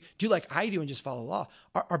 Like, do like I do and just follow the law,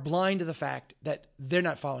 are blind to the fact that they're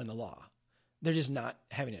not following the law. They're just not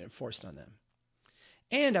having it enforced on them.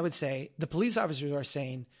 And I would say the police officers are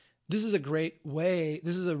saying, this is a great way,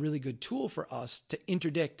 this is a really good tool for us to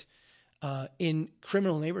interdict in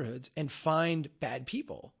criminal neighborhoods and find bad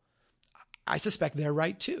people. I suspect they're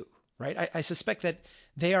right too, right? I suspect that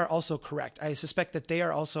they are also correct. I suspect that they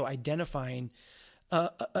are also identifying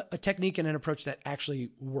a technique and an approach that actually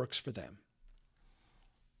works for them.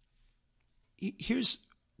 Here's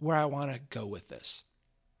where I want to go with this,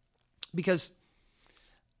 because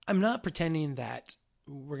I'm not pretending that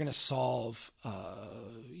we're going to solve,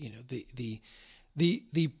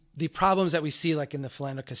 the problems that we see, like in the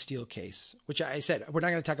Philando Castile case, which I said, we're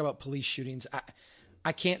not going to talk about police shootings.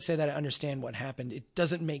 I can't say that I understand what happened. It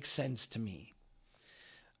doesn't make sense to me.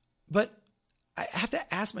 But I have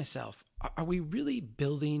to ask myself, are we really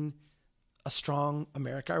building a strong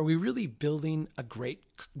America? Are we really building a great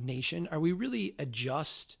nation? Are we really a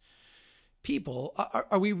just people?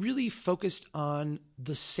 Are we really focused on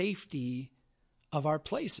the safety of our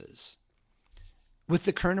places with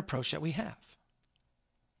the current approach that we have?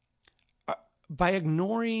 By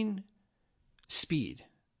ignoring speed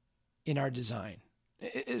in our design,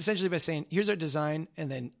 essentially by saying, here's our design, and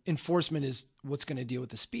then enforcement is what's going to deal with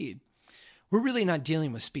the speed. We're really not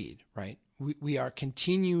dealing with speed, right? We are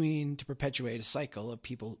continuing to perpetuate a cycle of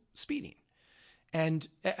people speeding. And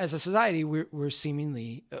as a society, we're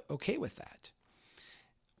seemingly okay with that.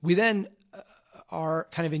 We then are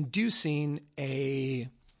kind of inducing a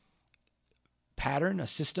pattern, a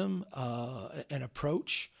system, an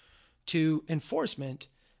approach to enforcement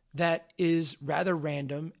that is rather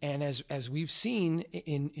random, and as we've seen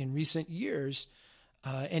in recent years,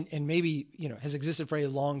 and maybe has existed for a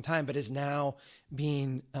long time, but is now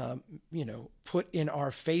being put in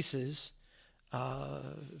our faces,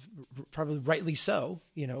 probably rightly so.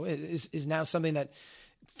 Is now something that,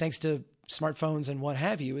 thanks to smartphones and what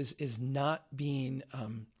have you, is not being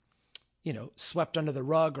swept under the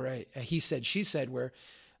rug, or a he said she said, where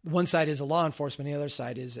one side is a law enforcement, the other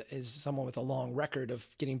side is someone with a long record of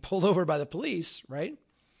getting pulled over by the police, right?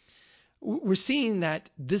 We're seeing that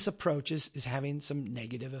this approach is having some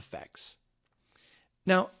negative effects.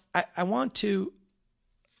 Now, I want to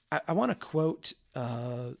quote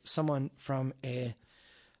someone from a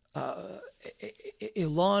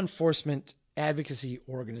law enforcement advocacy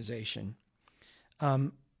organization.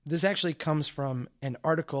 This actually comes from an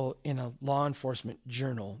article in a law enforcement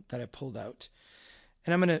journal that I pulled out.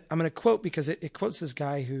 And I'm gonna quote, because it quotes this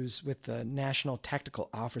guy who's with the National Tactical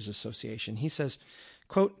Officers Association. He says,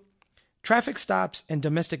 quote, "Traffic stops and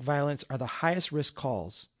domestic violence are the highest risk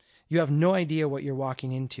calls. You have no idea what you're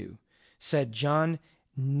walking into," said John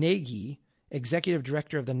Nagy, executive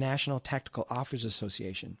director of the National Tactical Officers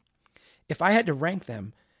Association. "If I had to rank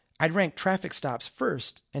them, I'd rank traffic stops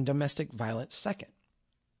first and domestic violence second."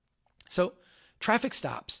 So traffic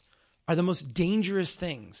stops are the most dangerous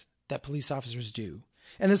things that police officers do.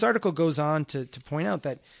 And this article goes on to point out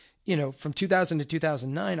that, from 2000 to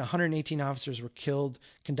 2009, 118 officers were killed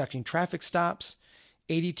conducting traffic stops,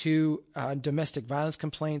 82 domestic violence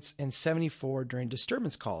complaints, and 74 during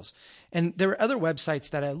disturbance calls. And there were other websites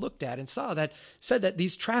that I looked at and saw that said that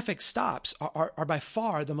these traffic stops are by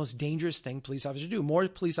far the most dangerous thing police officers do. More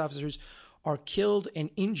police officers are killed and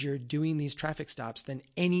injured doing these traffic stops than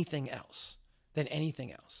anything else.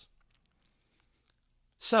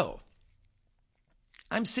 So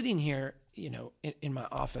I'm sitting here, in my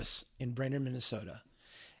office in Brainerd, Minnesota,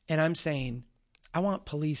 and I'm saying, I want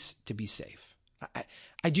police to be safe.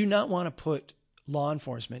 I do not want to put law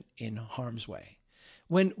enforcement in harm's way.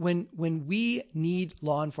 When we need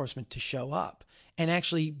law enforcement to show up and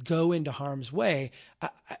actually go into harm's way,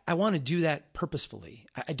 I want to do that purposefully.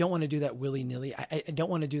 I don't want to do that willy-nilly. I don't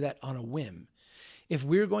want to do that on a whim. If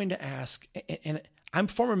we're going to ask, and I'm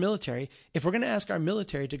former military, if we're going to ask our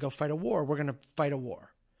military to go fight a war, we're going to fight a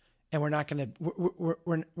war. And we're not going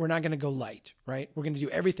to go light, right? We're going to do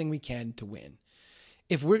everything we can to win.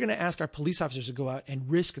 If we're going to ask our police officers to go out and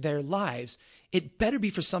risk their lives, it better be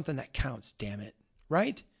for something that counts, damn it,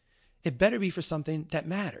 right? It better be for something that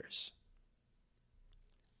matters.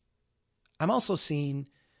 I'm also seeing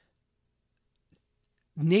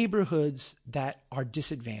neighborhoods that are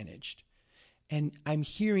disadvantaged. And I'm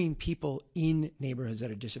hearing people in neighborhoods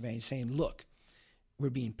that are disadvantaged saying, look, we're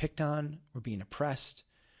being picked on, we're being oppressed,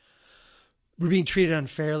 we're being treated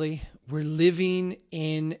unfairly, we're living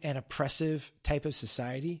in an oppressive type of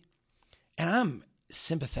society. And I'm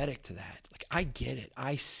sympathetic to that. Like, I get it.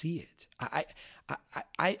 I see it.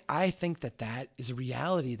 I think that is a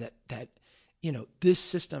reality that this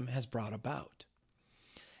system has brought about.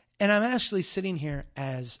 And I'm actually sitting here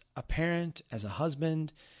as a parent, as a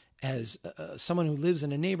husband, as someone who lives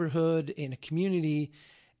in a neighborhood, in a community,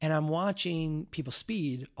 and I'm watching people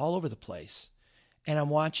speed all over the place. And I'm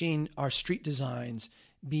watching our street designs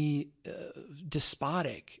be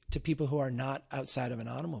despotic to people who are not outside of an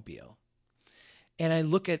automobile. And I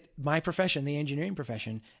look at my profession, the engineering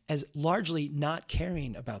profession, as largely not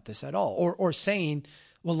caring about this at all, or saying,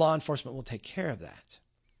 well, law enforcement will take care of that.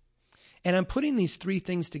 And I'm putting these three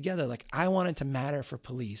things together. Like, I want it to matter for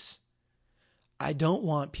police. I don't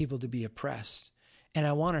want people to be oppressed, and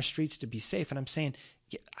I want our streets to be safe. And I'm saying,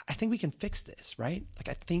 yeah, I think we can fix this, right? Like,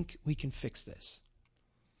 I think we can fix this.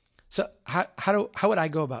 So how would I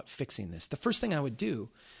go about fixing this? The first thing I would do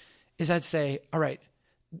is I'd say, all right,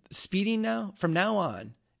 speeding now, from now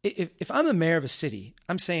on, if I'm the mayor of a city,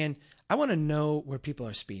 I'm saying, I want to know where people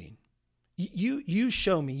are speeding. You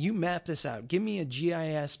show me, you map this out. Give me a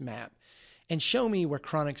GIS map and show me where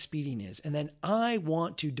chronic speeding is. And then I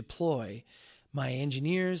want to deploy my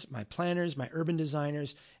engineers, my planners, my urban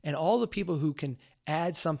designers, and all the people who can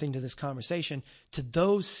add something to this conversation to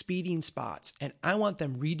those speeding spots. And I want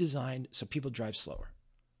them redesigned so people drive slower.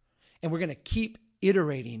 And we're going to keep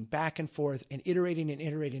iterating back and forth and iterating and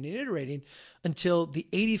iterating and iterating until the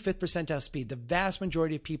 85th percentile speed, the vast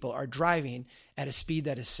majority of people are driving at a speed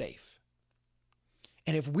that is safe.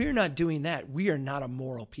 And if we're not doing that, we are not a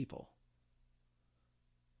moral people.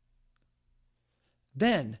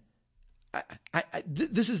 Then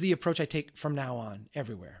this is the approach I take from now on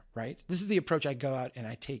everywhere, right? This is the approach I go out and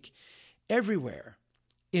I take everywhere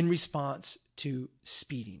in response to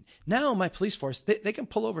speeding. Now my police force, they can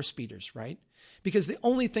pull over speeders, right? Because the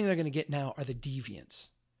only thing they're going to get now are the deviants,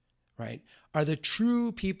 right? Are the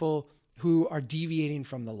true people who are deviating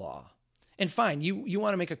from the law. And fine, you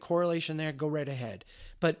want to make a correlation there, go right ahead.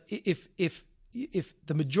 But if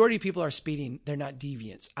the majority of people are speeding, they're not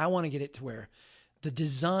deviants. I want to get it to where the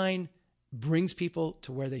design brings people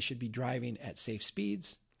to where they should be driving at safe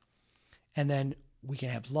speeds. And then we can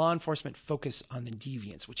have law enforcement focus on the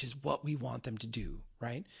deviants, which is what we want them to do,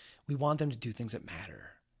 right? We want them to do things that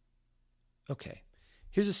matter. Okay,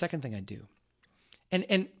 here's the second thing I do.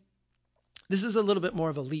 And this is a little bit more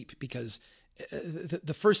of a leap because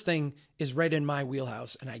the first thing is right in my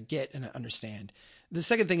wheelhouse and I get and I understand. The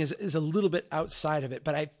second thing is a little bit outside of it,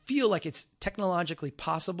 but I feel like it's technologically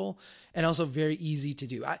possible and also very easy to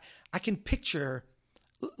do. I can picture,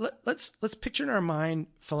 let's picture in our mind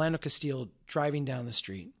Philando Castile driving down the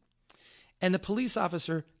street and the police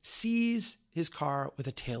officer sees his car with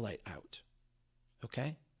a taillight out.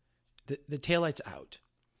 Okay? The taillight's out.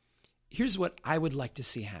 Here's what I would like to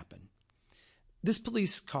see happen. This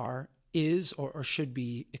police car is or should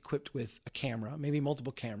be equipped with a camera, maybe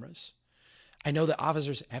multiple cameras. I know that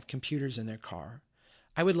officers have computers in their car.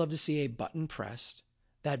 I would love to see a button pressed.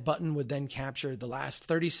 That button would then capture the last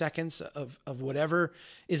 30 seconds of whatever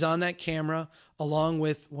is on that camera, along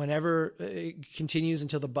with whenever it continues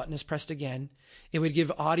until the button is pressed again. It would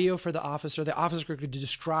give audio for the officer. The officer could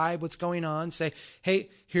describe what's going on, say, hey,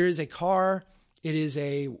 here is a car. It is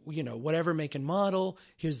a, whatever make and model.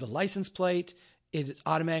 Here's the license plate. It is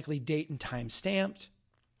automatically date and time stamped.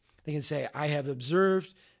 They can say, I have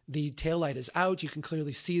observed the taillight is out. You can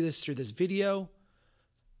clearly see this through this video.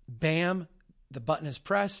 Bam, the button is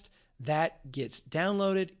pressed. That gets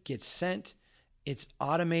downloaded, gets sent. It's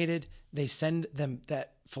automated. They send them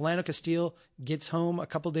that Philando Castile gets home a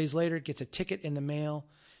couple days later, gets a ticket in the mail.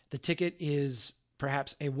 The ticket is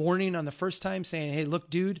perhaps a warning on the first time saying, hey, look,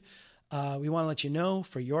 dude, we want to let you know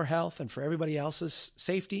for your health and for everybody else's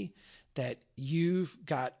safety that you've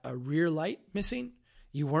got a rear light missing.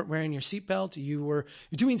 You weren't wearing your seatbelt. You're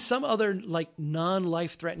doing some other like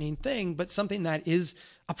non-life threatening thing, but something that is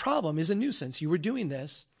a problem, is a nuisance. You were doing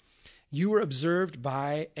this. You were observed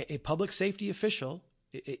by a public safety official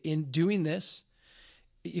in doing this.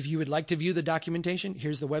 If you would like to view the documentation,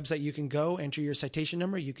 here's the website you can go, enter your citation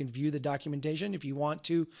number. You can view the documentation. If you want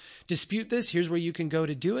to dispute this, here's where you can go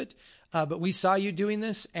to do it. But we saw you doing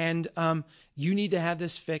this and you need to have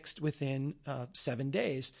this fixed within 7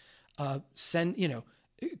 days.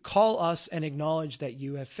 Call us and acknowledge that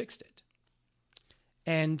you have fixed it.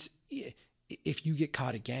 And if you get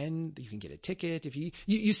caught again, you can get a ticket. If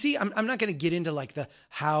you see, I'm not going to get into like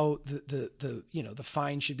how the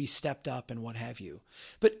fine should be stepped up and what have you.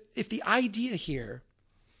 But if the idea here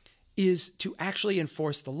is to actually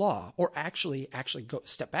enforce the law or actually go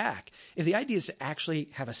step back, if the idea is to actually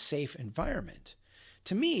have a safe environment,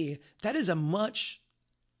 to me, that is a much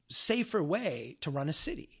safer way to run a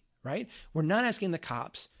city. Right? We're not asking the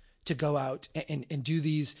cops to go out and do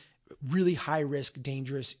these really high risk,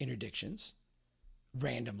 dangerous interdictions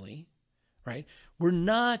randomly, right? We're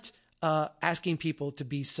not asking people to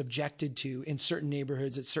be subjected to, in certain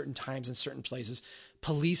neighborhoods at certain times in certain places,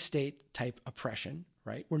 police state type oppression,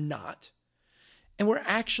 right? We're not. And we're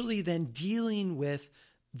actually then dealing with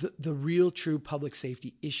the real true public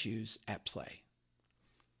safety issues at play.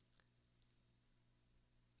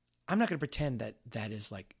 I'm not going to pretend that that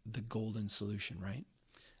is like the golden solution, right?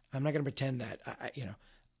 I'm not going to pretend that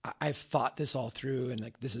I've thought this all through and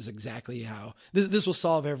like this is exactly how this will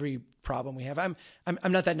solve every problem we have. I'm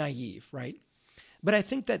not that naive, right? But I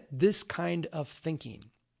think that this kind of thinking,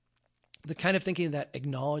 the kind of thinking that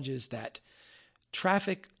acknowledges that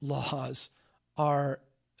traffic laws are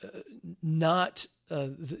not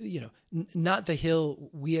not the hill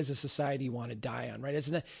we as a society want to die on, right?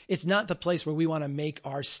 It's not the place where we want to make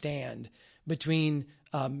our stand between,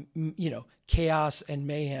 chaos and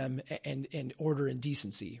mayhem and order and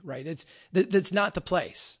decency, right? That's not the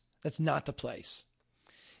place. That's not the place.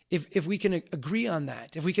 If we can agree on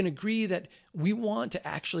that, if we can agree that we want to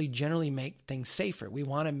actually generally make things safer, we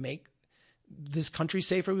want to make this country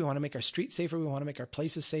safer, we want to make our streets safer, we want to make our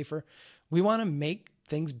places safer, we want to make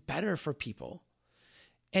things better for people.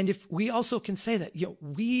 And if we also can say that,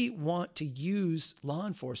 we want to use law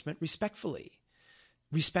enforcement respectfully,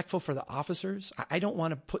 respectful for the officers. I don't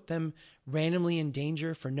want to put them randomly in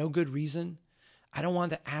danger for no good reason. I don't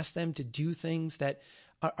want to ask them to do things that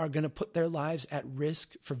are going to put their lives at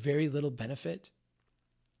risk for very little benefit.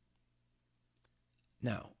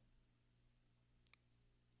 Now,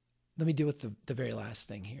 let me deal with the very last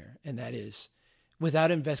thing here, and that is, without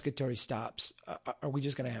investigatory stops, are we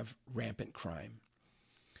just going to have rampant crime?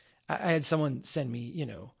 I had someone send me,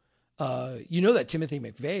 that Timothy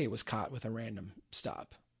McVeigh was caught with a random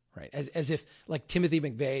stop, right? As if like Timothy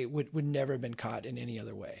McVeigh would never have been caught in any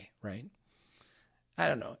other way, right? I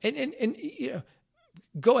don't know. And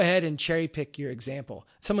go ahead and cherry pick your example.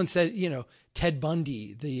 Someone said, Ted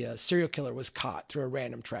Bundy, the serial killer, was caught through a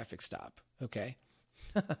random traffic stop. Okay.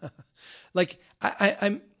 Like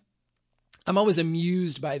I'm always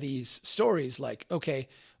amused by these stories. Like, okay,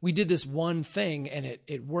 we did this one thing and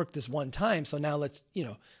it worked this one time. So now let's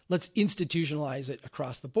institutionalize it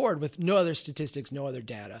across the board with no other statistics, no other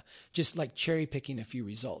data, just like cherry picking a few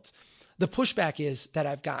results. The pushback is that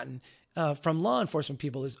I've gotten from law enforcement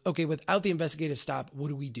people is, okay, without the investigative stop, what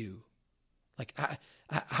do we do? Like,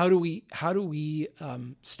 how do we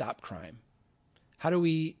stop crime? How do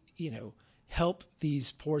we, help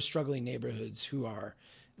these poor, struggling neighborhoods who are,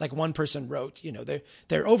 like one person wrote,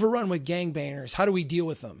 they're overrun with gangbangers. How do we deal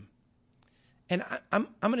with them? And I'm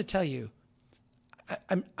going to tell you,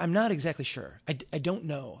 I'm not exactly sure. I don't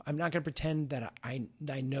know. I'm not going to pretend that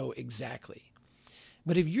I know exactly.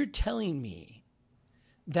 But if you're telling me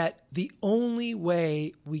that the only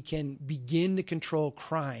way we can begin to control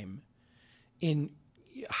crime in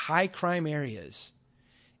high crime areas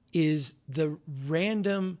is the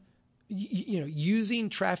random, using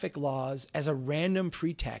traffic laws as a random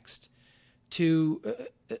pretext to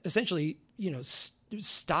essentially,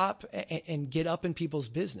 stop and get up in people's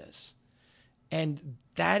business. And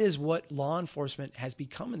that is what law enforcement has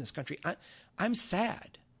become in this country. I'm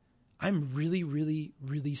sad. I'm really, really,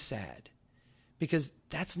 really sad, because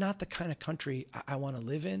that's not the kind of country I want to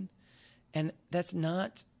live in. And that's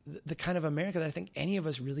not the kind of America that I think any of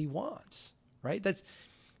us really wants, right? That's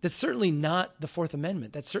certainly not the Fourth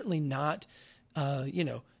Amendment. That's certainly not,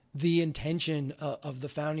 the intention of the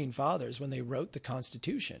founding fathers when they wrote the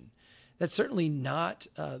Constitution. That's certainly not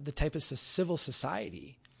the type of civil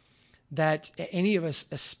society that any of us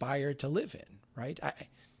aspire to live in, right?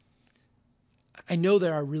 I know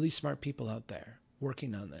there are really smart people out there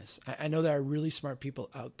working on this. I know there are really smart people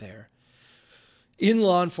out there in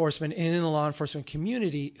law enforcement and in the law enforcement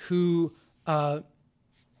community who, have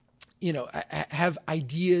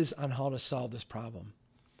ideas on how to solve this problem.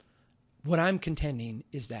 What I'm contending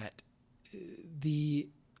is that the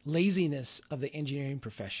laziness of the engineering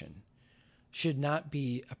profession should not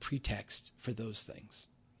be a pretext for those things.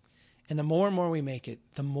 And the more and more we make it,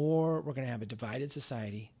 the more we're going to have a divided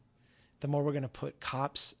society, the more we're going to put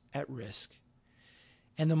cops at risk,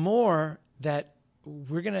 and the more that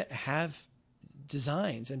we're going to have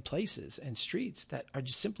designs and places and streets that are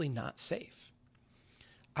just simply not safe.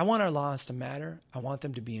 I want our laws to matter. I want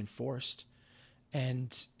them to be enforced.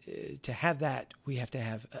 And to have that, we have to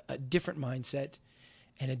have a different mindset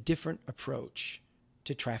and a different approach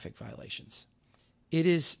to traffic violations. It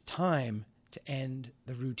is time to end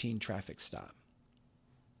the routine traffic stop.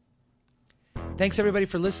 Thanks everybody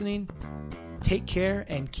for listening. Take care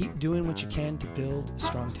and keep doing what you can to build a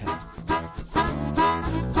strong town.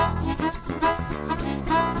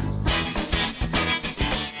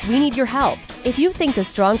 We need your help. If you think the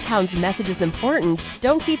Strong Towns message is important,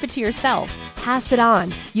 don't keep it to yourself. Pass it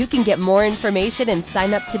on. You can get more information and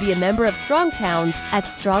sign up to be a member of Strong Towns at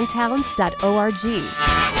strongtowns.org.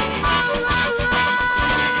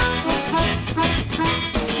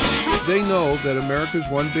 They know that America's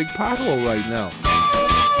one big pothole right now.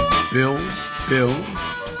 Bill, Bill,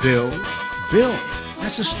 Bill, Bill.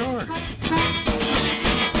 That's the story.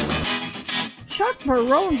 Chuck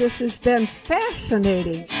Maroon, this has been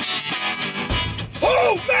fascinating.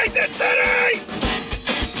 Who made the city?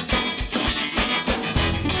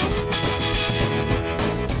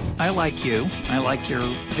 I like you. I like your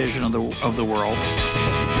vision of the world.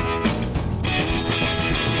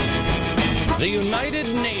 The United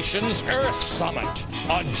Nations Earth Summit,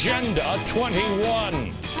 Agenda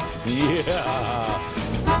 21. Yeah.